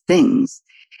these things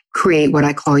create what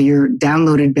I call your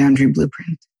downloaded boundary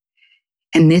blueprint.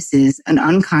 And this is an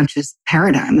unconscious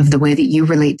paradigm of the way that you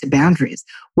relate to boundaries,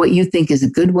 what you think is a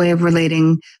good way of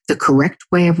relating, the correct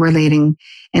way of relating.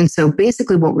 And so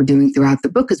basically what we're doing throughout the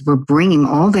book is we're bringing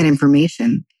all that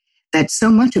information, that so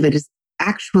much of it is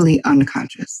actually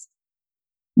unconscious.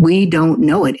 We don't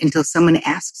know it until someone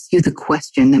asks you the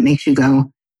question that makes you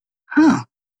go, huh,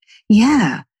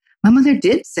 yeah, my mother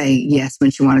did say yes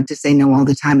when she wanted to say no all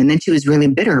the time. And then she was really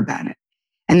bitter about it.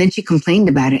 And then she complained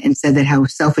about it and said that how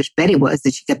selfish Betty was,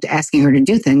 that she kept asking her to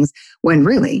do things when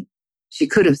really she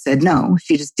could have said no.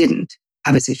 She just didn't.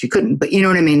 Obviously she couldn't, but you know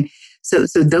what I mean? So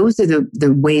those are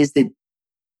the ways that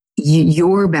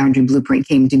your boundary blueprint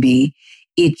came to be,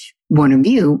 each one of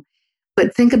you.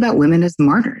 But think about women as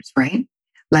martyrs, right?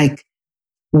 Like,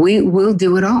 We will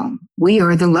do it all. We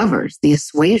are the lovers, the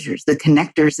assuagers, the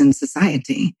connectors in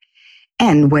society.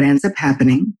 And what ends up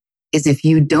happening is if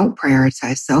you don't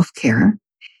prioritize self-care,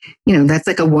 that's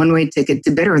like a one-way ticket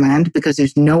to Bitterland because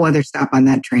there's no other stop on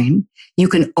that train. You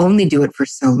can only do it for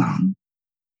so long.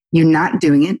 You're not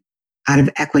doing it out of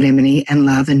equanimity and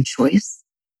love and choice.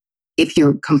 If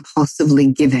you're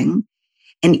compulsively giving,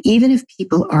 and even if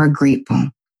people are grateful,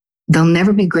 they'll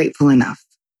never be grateful enough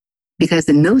because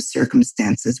in those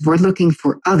circumstances, we're looking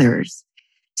for others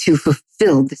to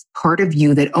fulfill this part of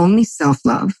you that only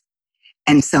self-love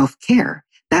and self-care,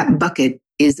 that bucket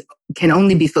can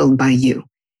only be filled by you.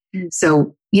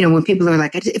 So, when people are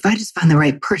like, if I just find the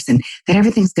right person, then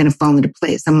everything's going to fall into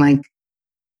place. I'm like,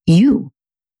 you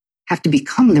have to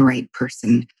become the right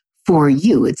person for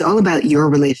you. It's all about your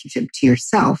relationship to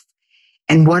yourself.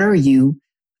 And what are you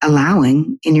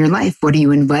allowing in your life? What are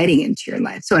you inviting into your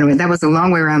life? So anyway, that was a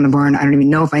long way around the barn. I don't even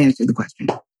know if I answered the question.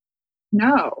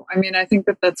 No, I mean, I think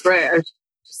that's right.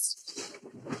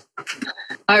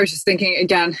 I was just thinking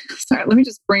again, sorry, let me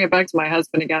just bring it back to my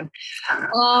husband again.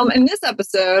 In this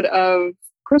episode of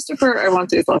Christopher, I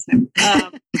won't say his last name.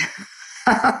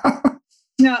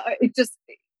 No,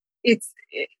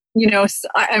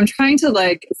 I'm trying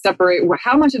to separate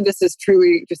how much of this is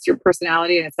truly just your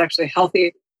personality and it's actually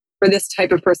healthy for this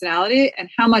type of personality, and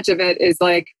how much of it is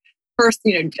first,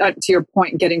 to your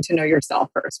point, getting to know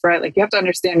yourself first, right? You have to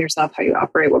understand yourself, how you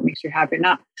operate, what makes you happy.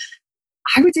 Not,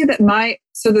 I would say that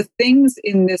the things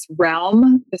in this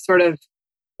realm, the sort of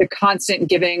the constant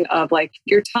giving of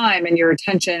your time and your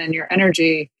attention and your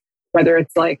energy, whether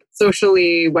it's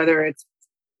socially, whether it's,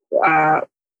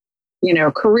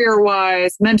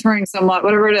 career-wise, mentoring someone,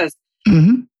 whatever it is,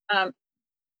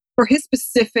 for his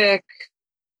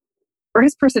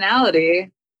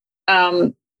personality,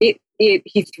 he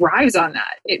thrives on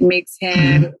that. It makes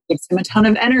him, gives him a ton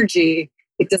of energy.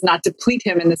 It does not deplete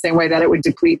him in the same way that it would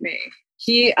deplete me.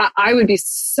 I would be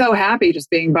so happy just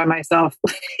being by myself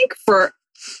for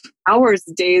hours,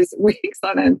 days, weeks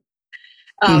on end.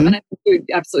 And I think he would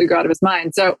absolutely go out of his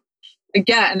mind. So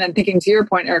again, and then thinking to your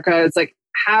point, Erica, it's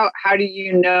how do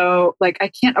you know,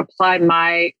 I can't apply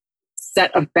my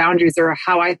set of boundaries or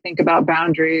how I think about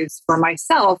boundaries for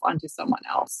myself onto someone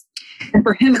else. And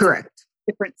for him, correct. It's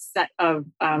a different set of,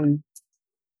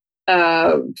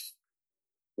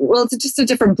 it's just a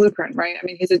different blueprint, right? I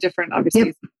mean, he's a different, obviously.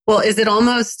 Yep. Well, is it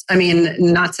almost,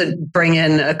 not to bring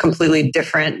in a completely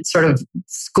different sort of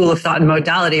school of thought and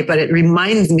modality, but it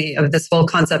reminds me of this whole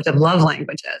concept of love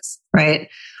languages, right?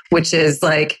 Which is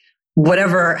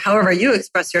however you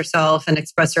express yourself and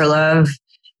express your love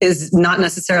is not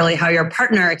necessarily how your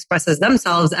partner expresses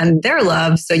themselves and their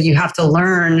love. So you have to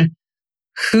learn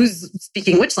who's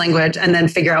speaking which language and then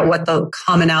figure out what the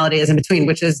commonality is in between,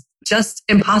 which is just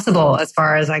impossible as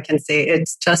far as I can see.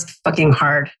 It's just fucking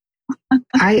hard.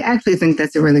 I actually think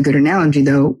that's a really good analogy,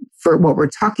 though, for what we're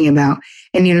talking about.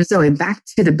 And, Zoe, back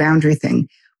to the boundary thing,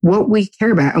 what we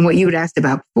care about and what you had asked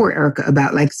about before, Erica,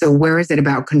 about so where is it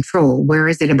about control? Where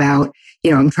is it about,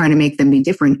 I'm trying to make them be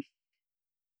different?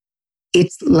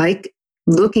 It's like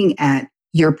looking at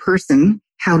your person,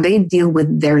 how they deal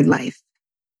with their life,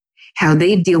 how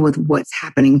they deal with what's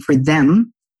happening for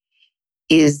them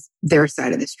is their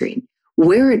side of the street.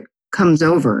 Where it comes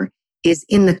over is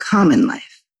in the common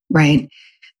life, right?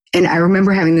 And I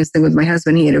remember having this thing with my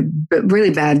husband. He had a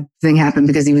really bad thing happen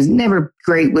because he was never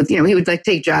great with, he would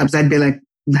take jobs. I'd be like,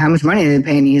 how much money are they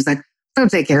paying me? He's like, they'll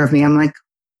take care of me. I'm like,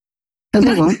 no,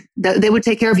 they won't. They would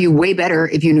take care of you way better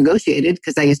if you negotiated,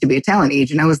 because I used to be a talent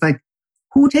agent. I was like,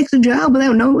 who takes a job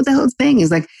without knowing what the hell it's paying?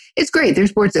 He's like, it's great. They're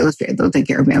Sports Illustrated. They'll take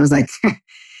care of me. I was like,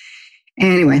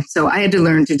 anyway, so I had to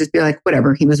learn to just be like,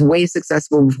 whatever. He was way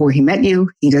successful before he met you.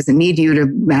 He doesn't need you to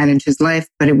manage his life,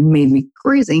 but it made me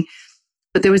crazy.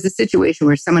 But there was a situation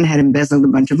where someone had embezzled a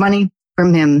bunch of money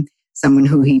from him, someone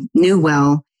who he knew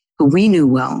well, who we knew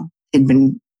well. It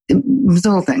was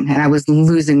the whole thing. And I was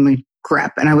losing my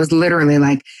crap. And I was literally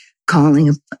calling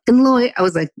a fucking lawyer. I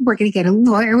was like, we're going to get a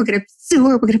lawyer. We're going to sue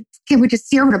her. Can't we just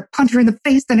see her? We're going to punch her in the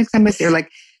face the next time I see her.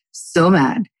 So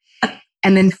mad.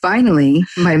 And then finally,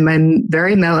 my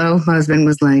very mellow husband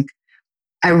was like,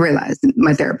 I realized,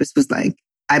 my therapist was like,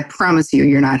 I promise you,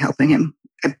 you're not helping him.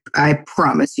 I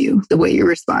promise you, the way you're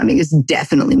responding is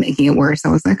definitely making it worse.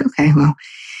 I was like, okay, well.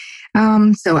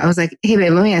 So I was like, hey,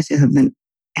 babe, let me ask you something.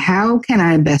 How can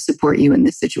I best support you in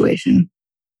this situation?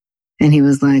 And he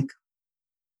was like,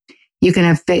 you can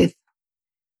have faith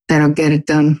that I'll get it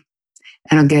done.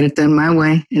 And I'll get it done my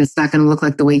way. And it's not going to look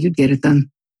like the way you'd get it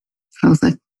done. I was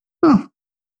like, oh,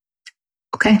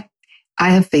 okay.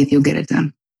 I have faith you'll get it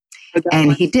done.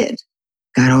 And he did.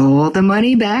 Got all the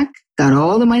money back.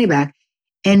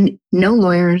 and no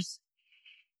lawyers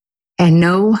and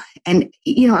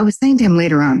I was saying to him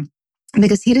later on,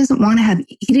 because he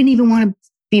didn't even want to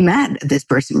be mad at this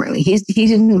person, really. He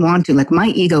didn't want to. Like, my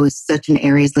ego is such an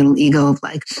Aries little ego of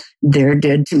like, they're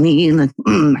dead to me. Like,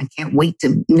 I can't wait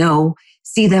to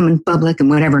see them in public and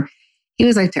whatever. He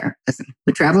was like, Tara, listen,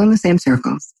 we travel in the same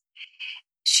circles.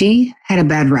 She had a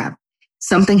bad rap.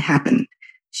 Something happened.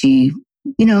 She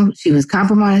was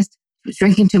compromised. She was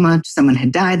drinking too much. Someone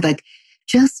had died. Like,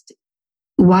 just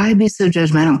why be so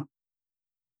judgmental?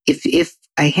 If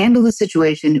I handle the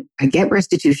situation, I get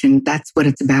restitution. That's what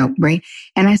it's about, right?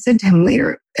 And I said to him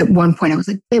later, at one point, I was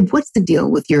like, babe, what's the deal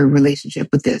with your relationship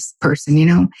with this person,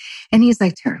 And he's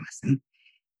like, Terri, listen,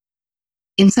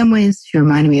 in some ways, she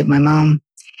reminded me of my mom.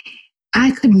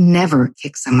 I could never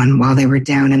kick someone while they were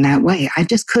down in that way. I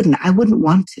just couldn't. I wouldn't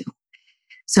want to.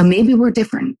 So maybe we're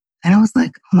different. And I was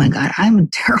like, oh my God, I'm a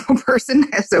terrible person,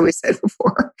 as I always said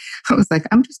before. I was like,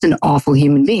 I'm just an awful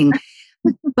human being.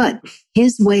 But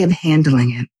his way of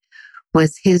handling it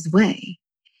was his way.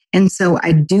 And so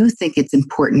I do think it's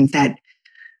important that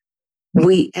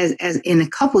we, as in a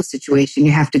couple situation,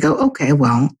 you have to go, okay,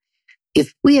 well,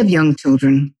 if we have young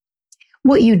children,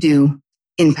 what you do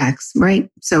impacts, right?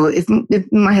 So if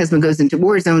my husband goes into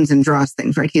war zones and draws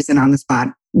things, right? He's an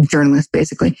on-the-spot journalist,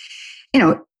 basically.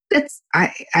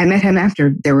 I met him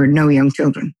after there were no young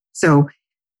children. So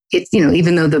it's,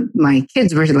 even though my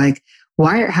kids were like,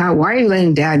 why are you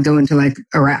letting dad go into like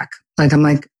Iraq? Like, I'm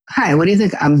like, hi, what do you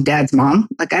think? I'm dad's mom.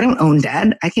 Like, I don't own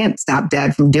dad. I can't stop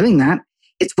dad from doing that.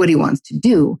 It's what he wants to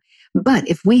do. But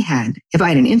if I had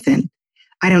an infant,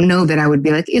 I don't know that I would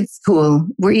be like, it's cool.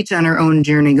 We're each on our own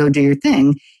journey. Go do your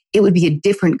thing. It would be a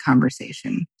different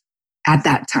conversation at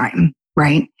that time.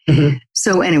 Right. Mm-hmm.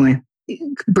 So anyway,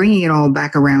 bringing it all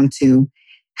back around to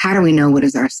how do we know what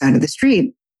is our side of the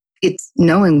street? It's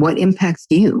knowing what impacts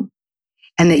you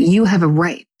and that you have a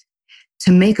right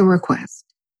to make a request,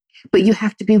 but you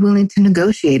have to be willing to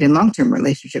negotiate in long-term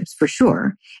relationships for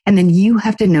sure. And then you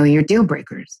have to know your deal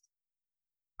breakers,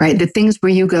 right? The things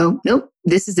where you go, nope,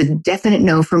 this is a definite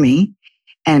no for me.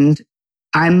 And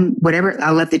I'll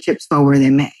let the chips fall where they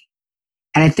may.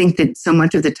 And I think that so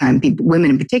much of the time, women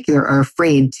in particular, are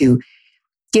afraid to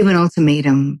give an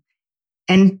ultimatum.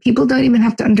 And people don't even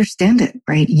have to understand it,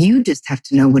 right? You just have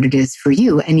to know what it is for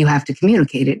you, and you have to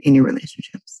communicate it in your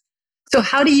relationships. So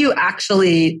how do you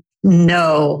actually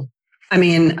know? I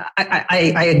mean,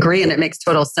 I agree, and it makes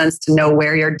total sense to know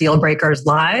where your deal breakers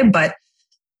lie, but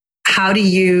how do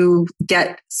you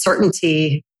get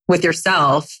certainty with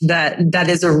yourself that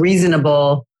is a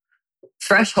reasonable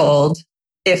threshold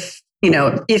if,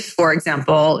 for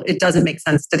example, it doesn't make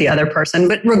sense to the other person,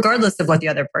 but regardless of what the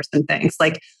other person thinks,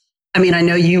 like, I mean, I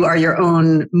know you are your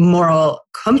own moral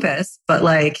compass, but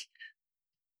like,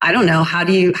 I don't know, how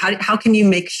can you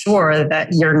make sure that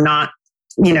you're not,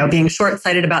 being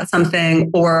short-sighted about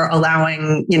something or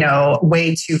allowing,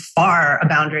 way too far a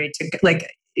boundary to,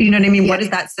 like, you know what I mean? Yeah. What is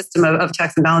that system of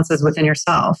checks and balances within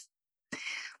yourself?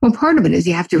 Well, part of it is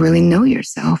you have to really know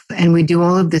yourself. And we do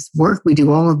all of this work. We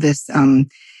do all of this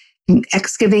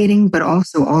excavating, but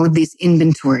also all of these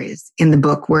inventories in the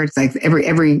book where it's like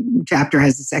every chapter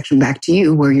has a section back to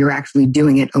you where you're actually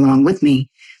doing it along with me.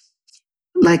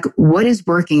 Like, what is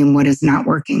working and what is not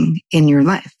working in your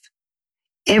life?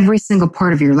 Every single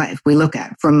part of your life we look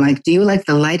at, from like, do you like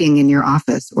the lighting in your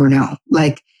office or no?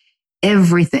 Like,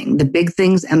 everything, the big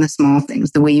things and the small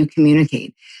things, the way you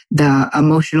communicate, the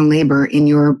emotional labor in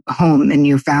your home and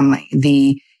your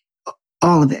family,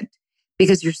 all of it.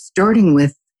 Because you're starting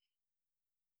with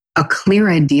a clear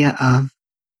idea of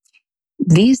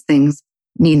these things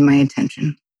need my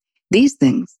attention. These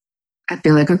things I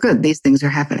feel like are good. These things are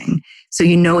happening. So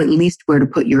you know at least where to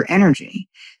put your energy.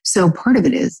 So part of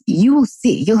it is you'll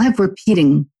have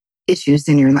repeating issues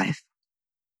in your life.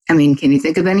 I mean, can you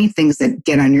think of any things that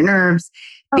get on your nerves?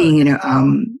 Being in a,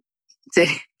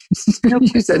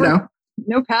 you said no?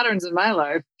 No patterns in my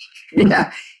life.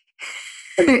 Yeah,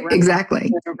 exactly.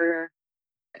 Over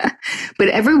here. But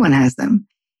everyone has them.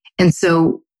 And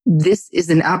so this is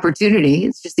an opportunity.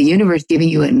 It's just the universe giving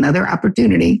you another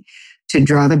opportunity to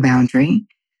draw the boundary.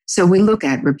 So we look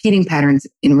at repeating patterns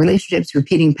in relationships,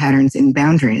 repeating patterns in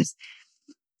boundaries.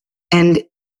 And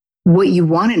what you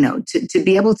want to know, to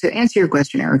be able to answer your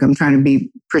question, Eric, I'm trying to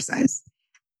be precise.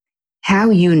 How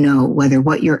you know whether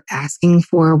what you're asking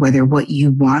for, whether what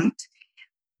you want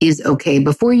is okay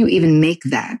before you even make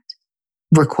that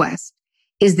request,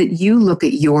 is that you look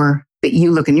in your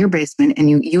basement and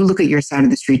you look at your side of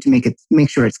the street to make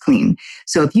sure it's clean.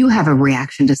 So if you have a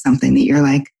reaction to something that you're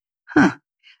like,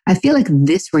 I feel like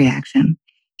this reaction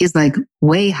is like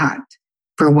way hot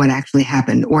for what actually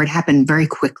happened, or it happened very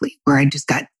quickly, where I just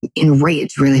got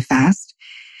enraged really fast.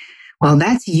 Well,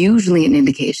 that's usually an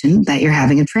indication that you're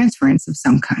having a transference of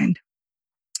some kind.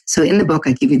 So in the book,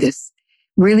 I give you this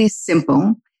really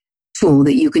simple tool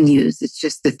that you can use. It's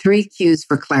just the 3 cues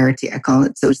for clarity, I call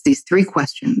it. So it's these 3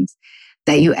 questions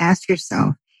that you ask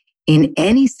yourself in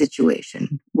any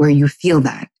situation where you feel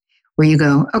that, where you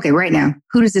go, okay, right now,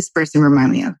 who does this person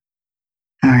remind me of?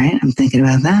 All right, I'm thinking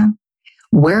about that.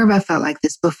 Where have I felt like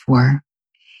this before?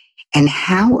 And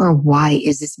how or why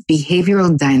is this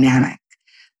behavioral dynamic,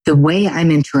 the way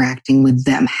I'm interacting with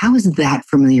them, how is that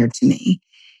familiar to me?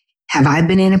 Have I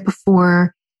been in it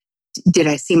before? Did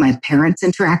I see my parents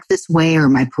interact this way, or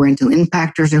my parental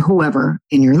impactors, or whoever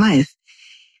in your life?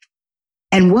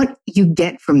 And what you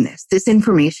get from this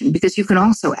information, because you can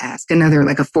also ask another,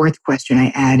 like a 4th question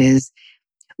I add is,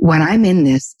 when I'm in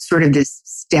this sort of this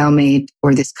stalemate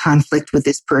or this conflict with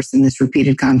this person, this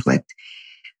repeated conflict,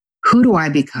 who do I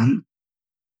become?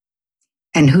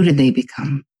 And who did they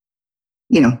become?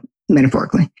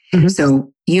 Metaphorically. Mm-hmm.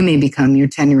 So you may become your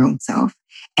 10-year-old self,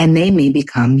 and they may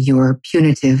become your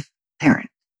punitive parent.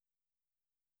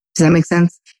 Does that make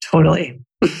sense? Totally.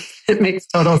 It makes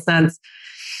total sense.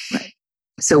 Right.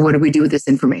 So what do we do with this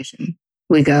information?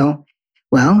 We go,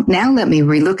 well, now let me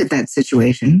relook at that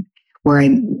situation where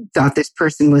I thought this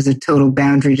person was a total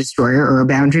boundary destroyer or a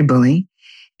boundary bully,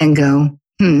 and go,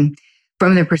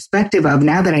 from the perspective of,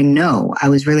 now that I know I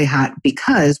was really hot,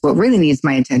 because what really needs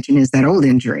my attention is that old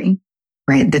injury,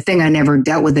 right? The thing I never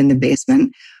dealt with in the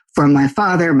basement from my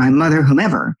father, my mother,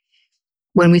 whomever.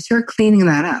 When we start cleaning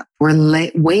that up,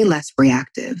 we're way less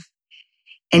reactive,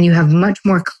 and you have much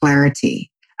more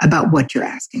clarity about what you're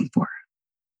asking for.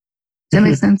 Does that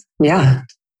make sense? Yeah,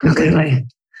 completely. Okay.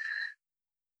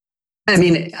 I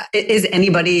mean, is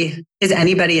anybody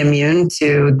immune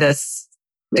to this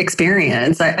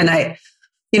experience?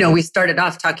 We started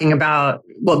off talking about,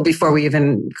 well, before we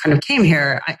even kind of came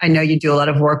here, I know you do a lot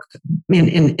of work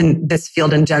in this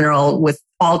field in general with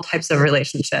all types of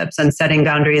relationships and setting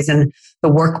boundaries in the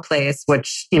workplace,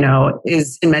 which,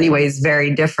 is in many ways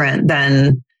very different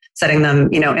than setting them,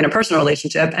 in a personal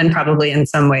relationship, and probably in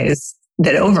some ways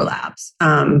that overlaps.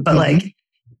 But like,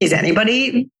 does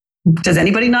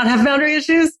anybody not have boundary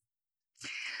issues?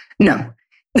 No.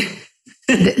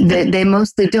 they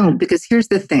mostly don't, because here's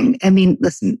the thing. I mean,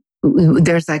 listen,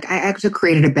 there's I actually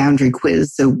created a boundary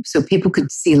quiz so people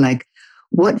could see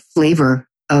what flavor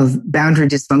of boundary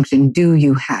dysfunction do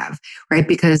you have, right?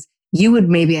 Because you would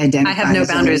maybe identify. I have no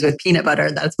boundaries with peanut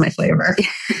butter. That's my flavor.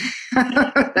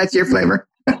 That's your flavor.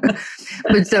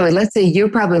 But so let's say you're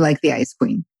probably like the ice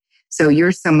queen. So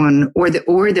you're someone, or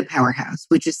the powerhouse,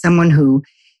 which is someone who,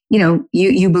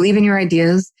 you believe in your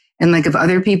ideas. And if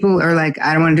other people are like,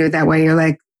 I don't want to do it that way, you're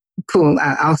like, cool,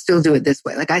 I'll still do it this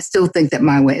way. I still think that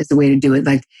my way is the way to do it.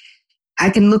 I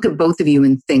can look at both of you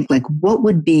and think what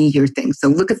would be your thing? So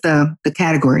look at the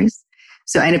categories.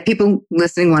 So, and if people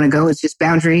listening want to go, it's just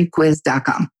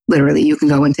boundaryquiz.com. Literally, you can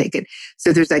go and take it.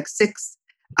 So there's 6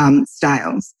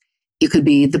 styles. You could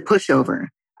be the pushover.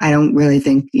 I don't really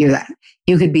think you're that.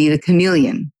 You could be the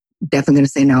chameleon. Definitely going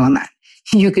to say no on that.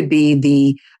 You could be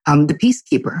the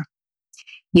peacekeeper.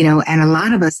 And a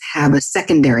lot of us have a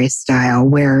secondary style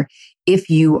where if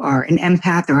you are an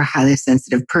empath or a highly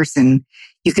sensitive person,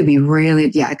 you could be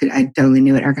really, I totally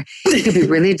knew it, Erica. You could be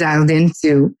really dialed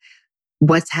into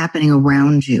what's happening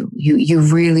around you. You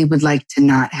really would like to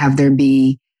not have there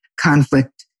be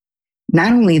conflict,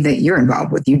 not only that you're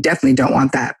involved with, you definitely don't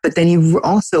want that, but then you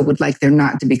also would like there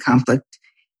not to be conflict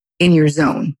in your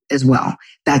zone as well.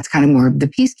 That's kind of more of the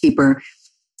peacekeeper.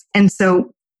 And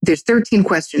so there's 13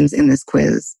 questions in this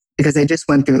quiz, because I just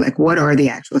went through what are the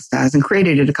actual styles, and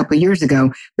created it a couple of years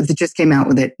ago, but they just came out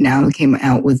with it now. It came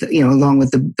out with, along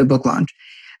with the book launch.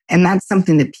 And that's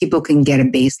something that people can get a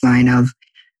baseline of.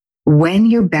 When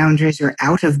your boundaries are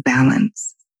out of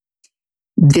balance,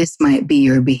 this might be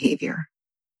your behavior.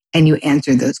 And you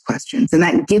answer those questions. And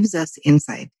that gives us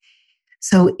insight.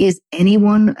 So is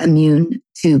anyone immune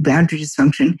to boundary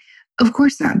dysfunction? Of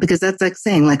course not, because that's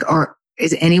saying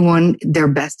is anyone their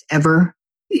best ever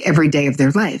every day of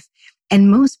their life?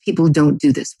 And most people don't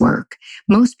do this work.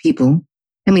 Most people,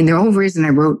 the whole reason I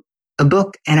wrote a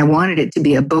book, and I wanted it to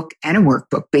be a book and a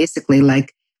workbook, basically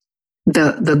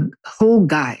the whole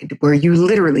guide, where you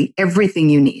literally, everything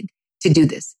you need to do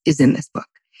this is in this book.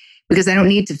 Because I don't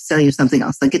need to sell you something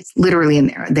else. It's literally in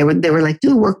there. They were like,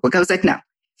 do a workbook. I was like, no,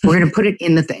 we're going to put it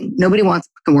in the thing. Nobody wants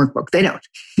a fucking workbook. They don't.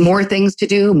 More things to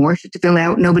do, more shit to fill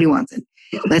out. Nobody wants it.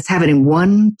 Let's have it in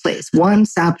one place,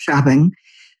 one-stop shopping.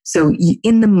 So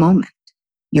in the moment,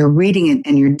 you're reading it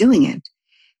and you're doing it,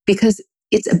 because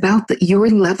it's about your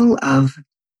level of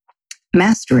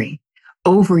mastery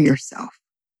over yourself.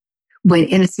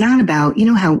 And it's not about,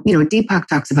 how, Deepak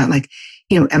talks about like,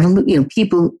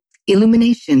 people,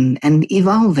 illumination and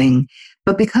evolving.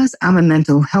 But because I'm a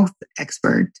mental health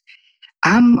expert,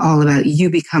 I'm all about you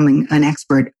becoming an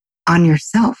expert on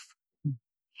yourself.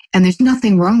 And there's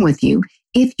nothing wrong with you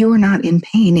if you're not in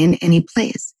pain in any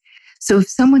place. So if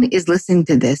someone is listening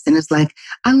to this and is like,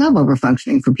 I love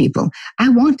overfunctioning for people, I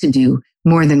want to do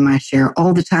more than my share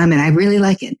all the time, and I really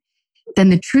like it,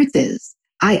 then the truth is,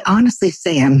 I honestly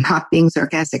say, I'm not being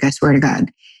sarcastic, I swear to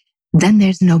God, then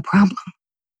there's no problem.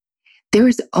 There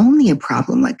is only a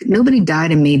problem. Like nobody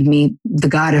died and made me the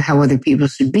God of how other people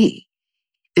should be.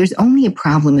 There's only a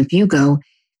problem if you go,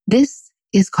 this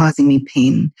is causing me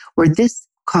pain, or this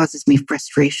causes me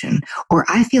frustration, or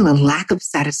I feel a lack of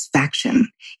satisfaction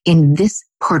in this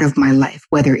part of my life,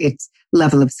 whether it's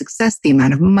level of success, the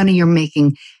amount of money you're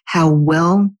making, how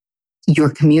well you're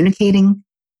communicating,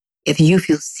 if you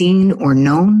feel seen or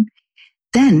known,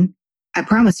 then I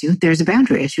promise you there's a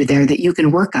boundary issue there that you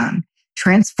can work on,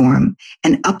 transform,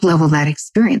 and up-level that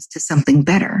experience to something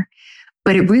better.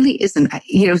 But it really isn't,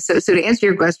 so to answer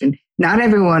your question, not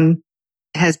everyone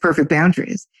has perfect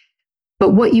boundaries.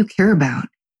 But what you care about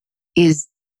is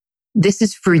this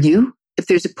is for you. If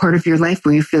there's a part of your life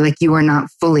where you feel like you are not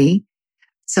fully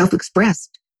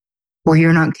self-expressed, or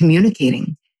you're not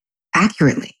communicating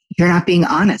accurately, you're not being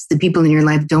honest, the people in your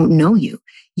life don't know you,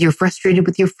 you're frustrated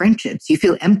with your friendships, you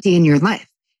feel empty in your life,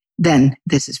 then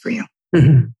this is for you.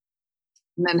 Mm-hmm.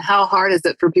 And then how hard is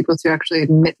it for people to actually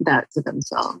admit that to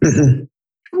themselves? Mm-hmm.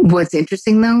 What's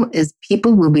interesting though, is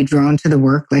people will be drawn to the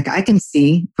work. Like I can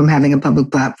see from having a public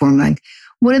platform, like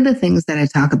what are the things that I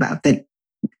talk about that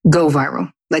go viral?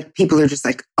 Like people are just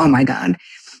like, oh my God.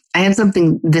 I had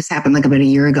something, this happened like about a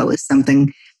year ago, is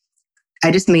something,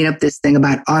 I just made up this thing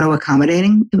about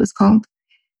auto-accommodating, it was called,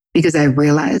 because I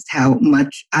realized how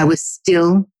much I was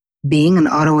still being an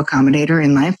auto-accommodator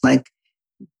in life. Like,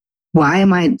 why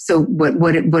am I, so what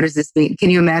does this mean? Can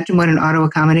you imagine what an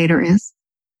auto-accommodator is?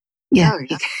 Yeah.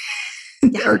 Oh,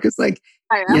 yeah. Eric is like,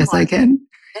 yes, I can.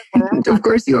 Of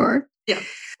course you are. Yeah.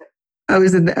 I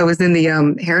was in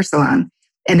the hair salon,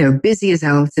 and they're busy as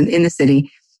hell. It's in the city,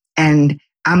 and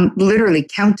I'm literally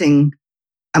counting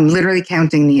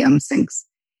the sinks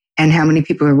and how many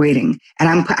people are waiting.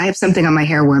 And I have something on my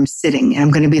hair where I'm sitting, and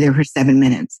I'm going to be there for 7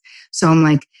 minutes. So I'm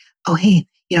like, oh hey,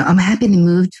 I'm happy to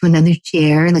move to another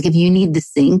chair. Like if you need the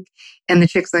sink, and the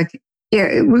chick's like,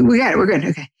 yeah, we got it, we're good,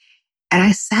 okay. And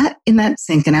I sat in that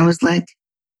sink, and I was like,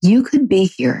 you could be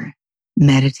here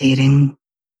meditating,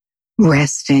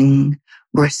 resting,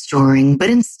 restoring, but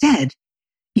instead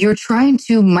you're trying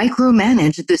to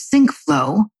micromanage the sink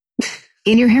flow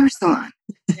in your hair salon.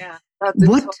 Yeah, that's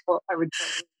what I would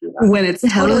do that. When it's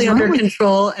totally under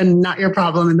control and not your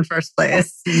problem in the first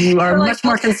place. You are much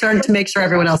more concerned to make sure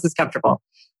everyone else is comfortable.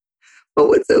 But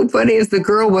what's so funny is the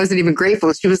girl wasn't even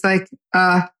grateful. She was like,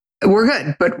 we're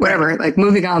good, but whatever, like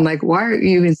moving on. Like, why are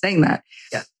you even saying that?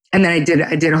 Yeah. And then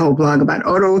I did a whole blog about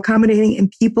auto accommodating,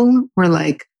 and people were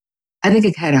like, I think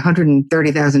it had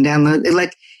 130,000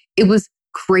 downloads. It was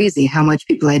crazy how much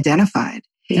people identified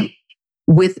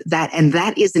with that. And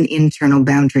that is an internal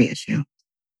boundary issue.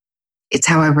 It's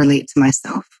how I relate to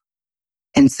myself.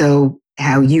 And so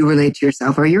how you relate to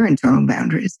yourself are your internal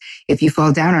boundaries. If you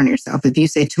fall down on yourself, if you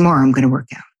say, tomorrow I'm going to work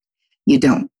out, you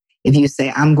don't. If you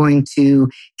say, I'm going to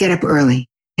get up early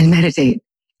and meditate,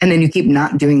 and then you keep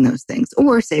not doing those things,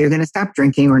 or say you're going to stop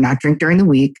drinking or not drink during the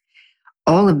week,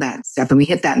 all of that stuff. And we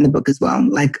hit that in the book as well,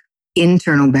 like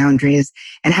internal boundaries.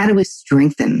 And how do we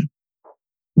strengthen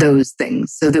those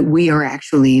things so that we are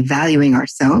actually valuing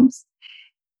ourselves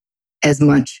as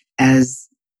much as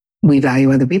we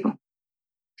value other people?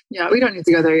 Yeah, we don't need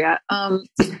to go there yet.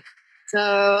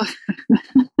 So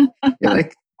you're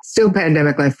like, still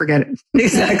pandemic life, forget it.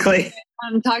 Exactly.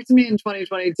 Talk to me in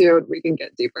 2022. We can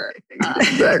get deeper.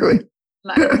 Exactly.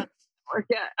 Not gonna work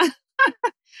yet.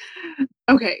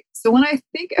 Okay, so when I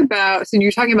think about, so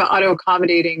you're talking about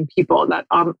auto-accommodating people, that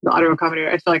the auto-accommodator,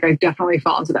 I feel like I definitely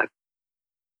fall into that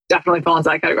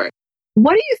category.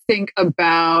 What do you think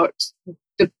about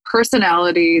the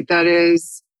personality that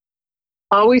is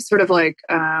always sort of like,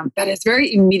 that is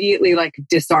very immediately like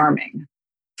disarming?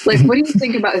 Like, what do you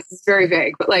think about, this is very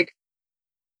vague, but like,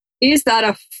 is that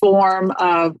a form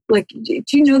of like, do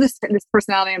you know this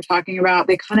personality I'm talking about?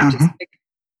 They kind of just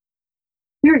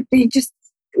like, they just,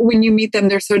 when you meet them,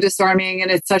 they're so disarming, and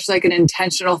it's such like an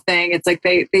intentional thing. It's like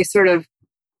they sort of,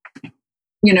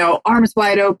 arms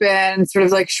wide open, sort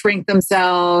of like shrink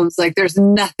themselves. Like there's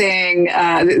nothing,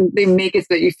 they make it so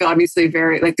that you feel obviously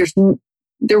very, like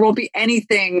there won't be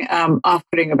anything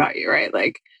off-putting about you, right?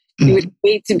 Like You would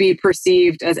hate to be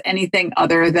perceived as anything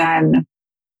other than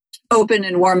open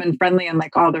and warm and friendly and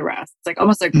like all the rest. It's like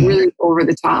almost like really over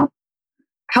the top.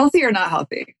 Healthy or not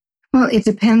healthy? Well, it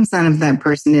depends on if that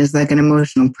person is like an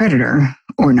emotional predator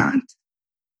or not.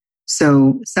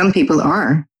 So some people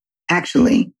are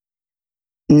actually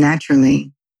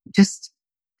naturally just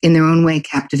in their own way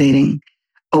captivating,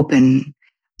 open,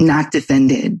 not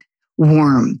defended,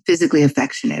 warm, physically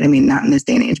affectionate. I mean, not in this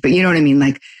day and age, but you know what I mean?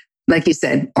 Like you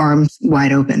said, arms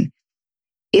wide open.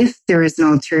 If there is an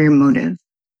ulterior motive,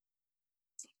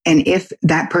 and if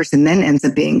that person then ends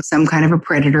up being some kind of a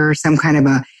predator or some kind of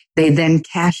they then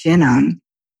cash in on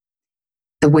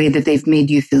the way that they've made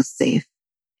you feel safe.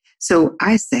 So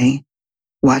I say,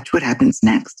 watch what happens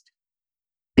next.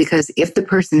 Because if the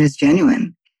person is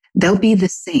genuine, they'll be the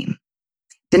same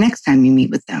the next time you meet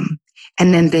with them.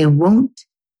 And then they won't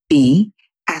be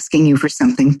asking you for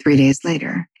something 3 days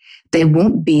later. They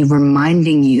won't be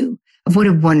reminding you of what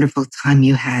a wonderful time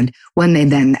you had when they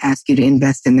then ask you to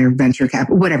invest in their venture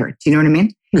capital, whatever. Do you know what I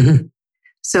mean? Mm-hmm.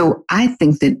 So I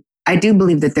do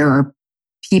believe that there are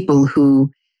people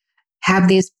who have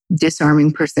these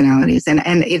disarming personalities. And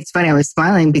it's funny, I was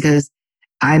smiling because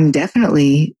I'm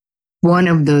definitely one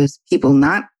of those people, I'm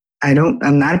not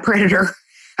a predator.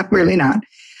 I'm really not.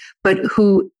 But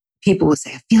who people will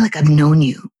say, I feel like I've known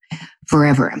you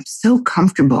forever. I'm so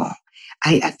comfortable.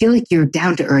 I feel like you're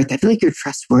down to earth. I feel like you're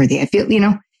trustworthy. I feel,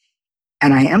 and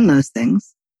I am those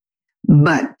things.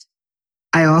 But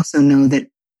I also know that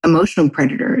emotional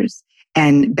predators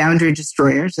and boundary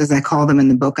destroyers, as I call them in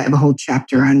the book, I have a whole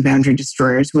chapter on boundary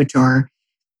destroyers,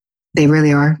 they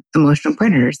really are emotional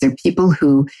predators. They're people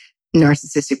who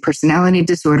narcissistic personality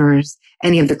disorders,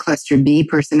 any of the cluster B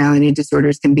personality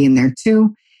disorders can be in there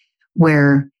too,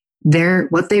 where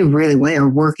what they really are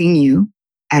working you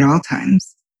at all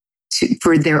times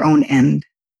for their own end.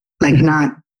 Like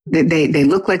they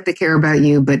look like they care about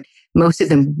you, but most of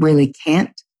them really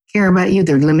can't care about you.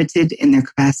 They're limited in their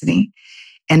capacity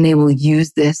and they will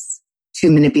use this to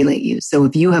manipulate you. So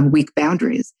if you have weak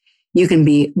boundaries, you can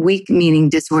be weak, meaning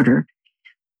disordered.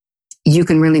 You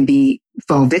can really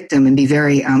fall victim and be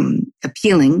very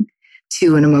appealing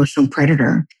to an emotional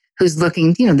predator who's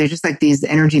looking, they're just like these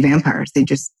energy vampires. They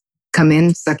just come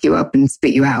in, suck you up and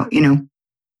spit you out,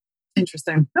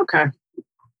 Interesting. Okay.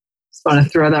 Just want to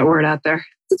throw that word out there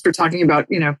since we're talking about,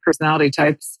 personality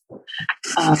types.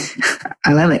 I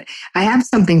love it. I have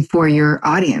something for your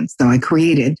audience, though. I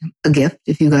created a gift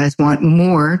if you guys want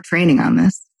more training on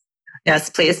this. Yes,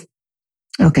 please.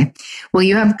 Okay. Well,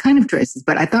 you have kind of choices,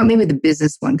 but I thought maybe the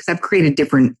business one, because I've created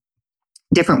different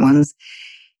ones.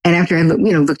 And after I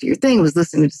looked at your thing, was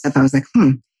listening to stuff, I was like,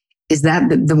 is that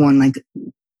the one, like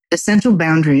essential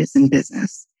boundaries in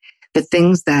business? The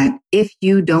things that if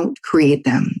you don't create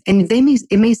them, and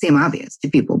it may seem obvious to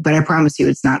people, but I promise you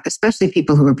it's not, especially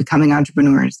people who are becoming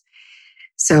entrepreneurs.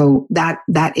 So that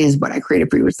is what I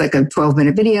created for you. It's like a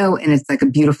 12-minute video and it's like a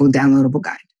beautiful downloadable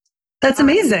guide. That's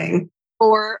amazing.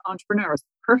 For entrepreneurs.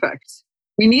 Perfect.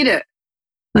 We need it.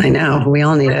 I know. We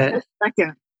all need it.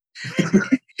 Second.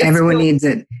 Everyone needs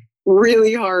it.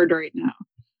 Really hard right now.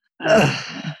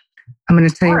 I'm going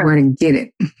to tell you where to get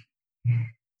it.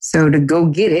 So to go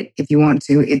get it, if you want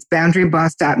to, it's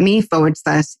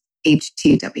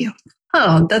boundaryboss.me/HTW.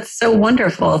 Oh, that's so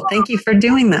wonderful. Thank you for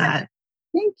doing that.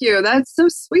 Thank you. That's so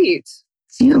sweet.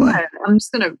 I'm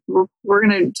just going to, we're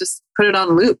going to just put it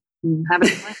on loop and have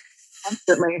it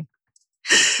constantly.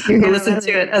 You're going to listen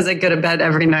to it as I go to bed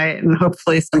every night and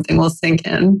hopefully something will sink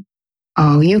in.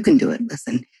 Oh, you can do it.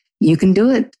 Listen, you can do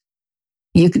it.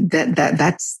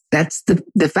 That's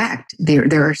the fact.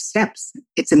 There are steps.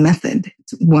 It's a method.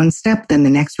 It's one step, then the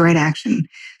next right action.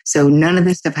 So none of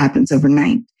this stuff happens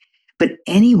overnight. But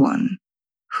anyone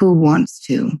who wants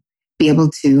to be able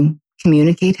to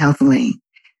communicate healthily,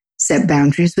 set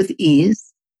boundaries with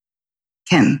ease,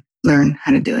 can learn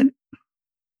how to do it.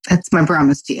 That's my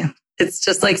promise to you. It's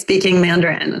just like speaking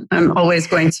Mandarin. I'm always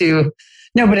going to,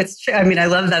 no, but it's true. I mean, I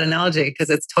love that analogy because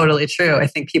it's totally true. I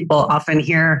think people often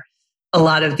hear a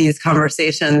lot of these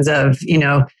conversations of,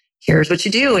 here's what you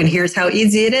do and here's how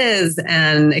easy it is.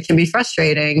 And it can be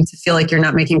frustrating to feel like you're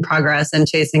not making progress and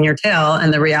chasing your tail.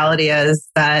 And the reality is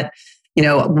that,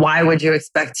 why would you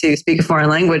expect to speak a foreign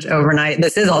language overnight?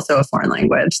 This is also a foreign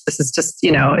language. This is just,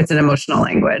 it's an emotional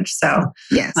language. So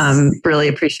yes, really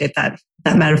appreciate that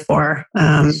metaphor.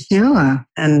 Sure.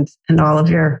 And all of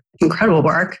your incredible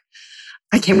work.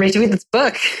 I can't wait to read this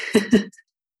book. Can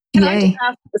I just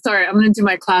ask, sorry, I'm going to do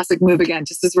my classic move again,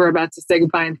 just as we're about to say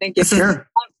goodbye and thank you. Sure.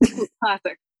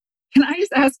 Classic. Can I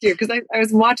just ask you, because I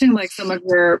was watching like some of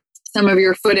your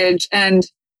footage and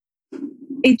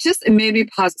it made me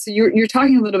pause. So you're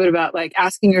talking a little bit about like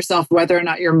asking yourself whether or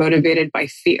not you're motivated by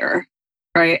fear,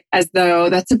 right? As though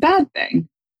that's a bad thing.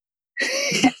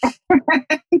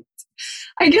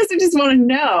 I guess I just want to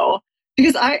know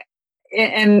because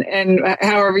and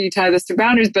however you tie this to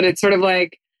boundaries, but it's sort of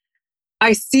like,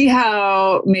 I see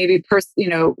how maybe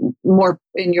more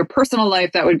in your personal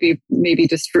life that would be maybe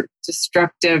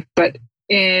destructive, but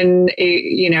in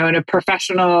a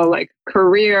professional like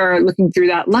career, looking through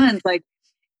that lens, like,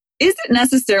 is it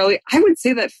necessarily? I would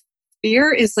say that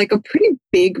fear is like a pretty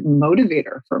big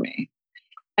motivator for me,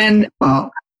 and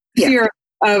fear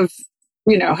of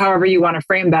however you want to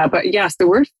frame that. But yes, the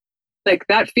word like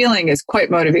that feeling is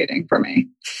quite motivating for me,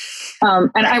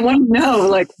 and I want to know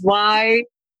like why.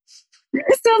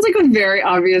 It sounds like a very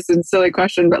obvious and silly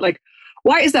question, but like,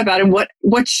 why is that bad? And what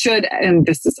should, and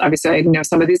this is obviously, I know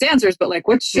some of these answers, but like,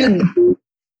 what should the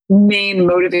main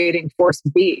motivating force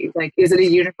be? Like, is it a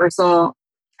universal?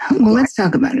 Well, let's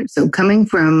talk about it. So coming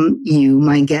from you,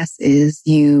 my guess is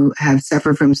you have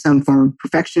suffered from some form of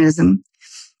perfectionism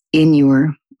in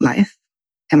your life.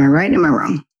 Am I right? Am I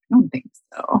wrong? I don't think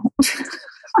so.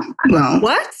 Well,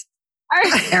 what?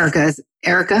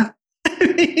 Erica?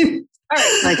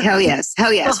 Like, hell yes,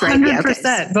 right? 100%, yeah,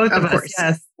 okay. Both of us,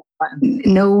 yes.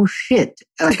 No shit.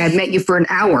 Like I met you for an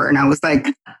hour and I was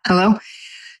like, hello?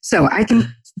 So I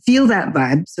can feel that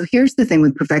vibe. So here's the thing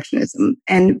with perfectionism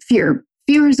and fear.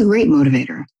 Fear is a great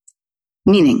motivator,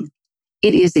 meaning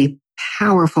it is a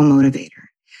powerful motivator,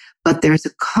 but there's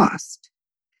a cost.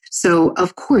 So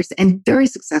of course, and very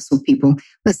successful people,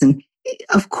 listen,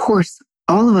 of course,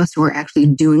 all of us who are actually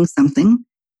doing something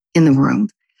in the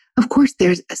world, of course,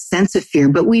 there's a sense of fear,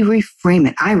 but we reframe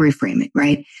it. I reframe it,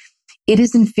 right? It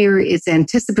isn't fear, it's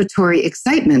anticipatory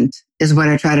excitement is what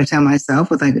I try to tell myself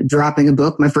with like dropping a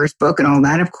book, my first book and all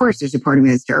that. Of course, there's a part of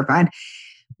me that's terrified.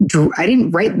 I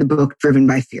didn't write the book driven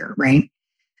by fear, right?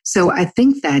 So I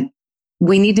think that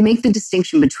we need to make the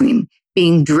distinction between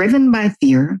being driven by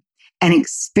fear and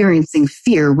experiencing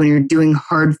fear when you're doing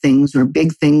hard things or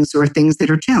big things or things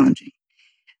that are challenging.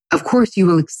 Of course, you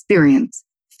will experience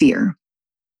fear.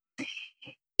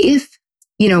 If,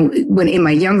 when in my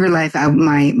younger life,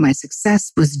 my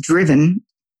success was driven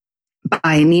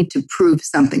by a need to prove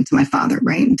something to my father,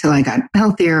 right? Until I got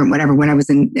healthier and whatever, when I was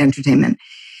in entertainment.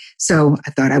 So I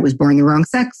thought I was born the wrong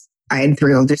sex. I had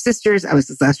 3 older sisters. I was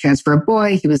his last chance for a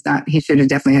boy. He should have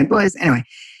definitely had boys. Anyway,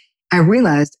 I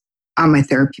realized on my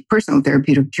personal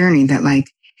therapeutic journey that like,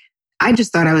 I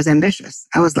just thought I was ambitious.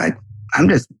 I was like, I'm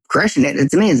just crushing it.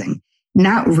 It's amazing.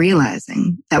 Not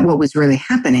realizing that what was really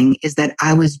happening is that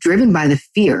I was driven by the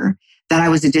fear that I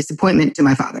was a disappointment to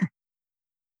my father.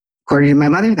 According to my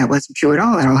mother, that wasn't true at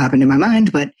all. That all happened in my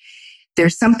mind. But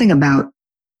there's something about,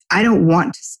 I don't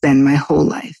want to spend my whole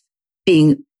life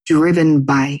being driven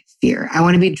by fear. I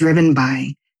want to be driven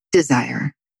by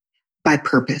desire, by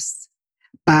purpose,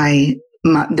 by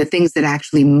the things that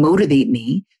actually motivate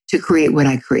me to create what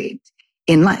I create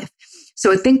in life.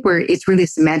 So I think it's really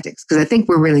semantics because I think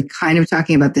we're really kind of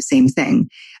talking about the same thing.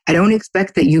 I don't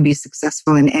expect that you be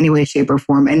successful in any way, shape, or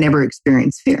form and never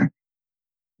experience fear.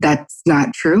 That's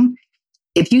not true.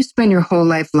 If you spend your whole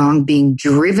life long being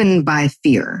driven by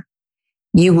fear,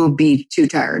 you will be too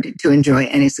tired to enjoy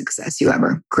any success you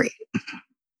ever create.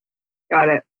 Got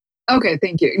it. Okay,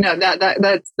 thank you. No,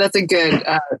 that's a good.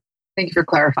 Thank you for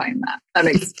clarifying that. That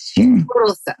makes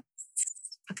total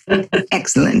sense.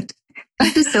 Excellent.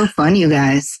 This is so fun, you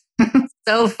guys.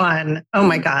 So fun. Oh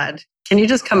my God. Can you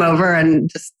just come over and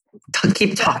just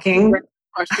keep talking?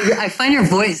 I find your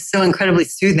voice so incredibly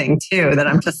soothing too, that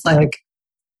I'm just like,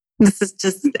 this is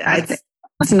just,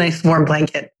 it's a nice warm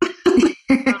blanket.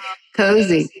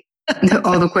 Cozy.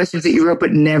 All the questions that you wrote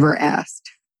but never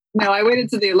asked. No, I waited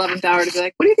to the 11th hour to be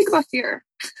like, what do you think about fear?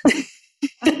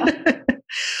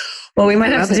 Well, we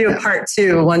might have to do a part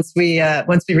 2 once we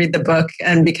read the book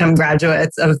and become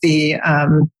graduates of the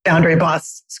Boundary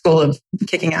Boss School of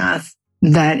Kicking Ass.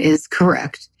 That is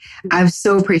correct. I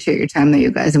so appreciate your time, though, you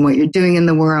guys, and what you're doing in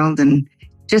the world. And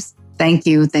just thank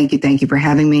you for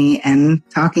having me and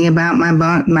talking about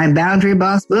my Boundary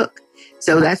Boss book.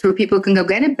 So that's where people can go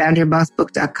get it,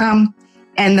 boundarybossbook.com.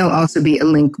 And there'll also be a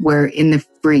link where in the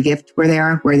free gift where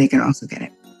they can also get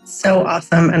it. So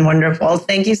awesome and wonderful.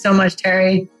 Thank you so much,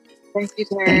 Terri. Thank you,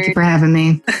 Terri. Thank you for having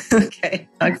me. Okay,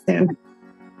 talk soon.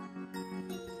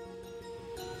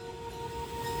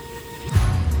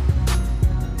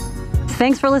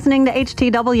 Thanks for listening to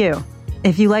HTW.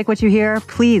 If you like what you hear,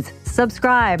 please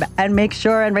subscribe and make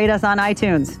sure and rate us on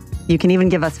iTunes. You can even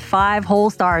give us 5 whole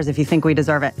stars if you think we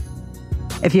deserve it.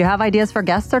 If you have ideas for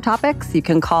guests or topics, you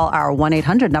can call our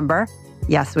 1-800 number.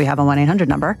 Yes, we have a 1-800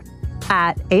 number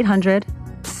at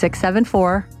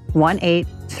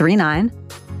 674-1839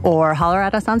 or holler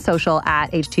at us on social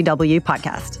at HTW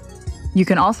Podcast. You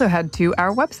can also head to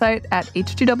our website at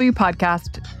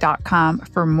htwpodcast.com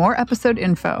for more episode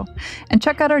info and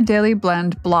check out our Daily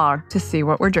Blend blog to see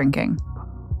what we're drinking.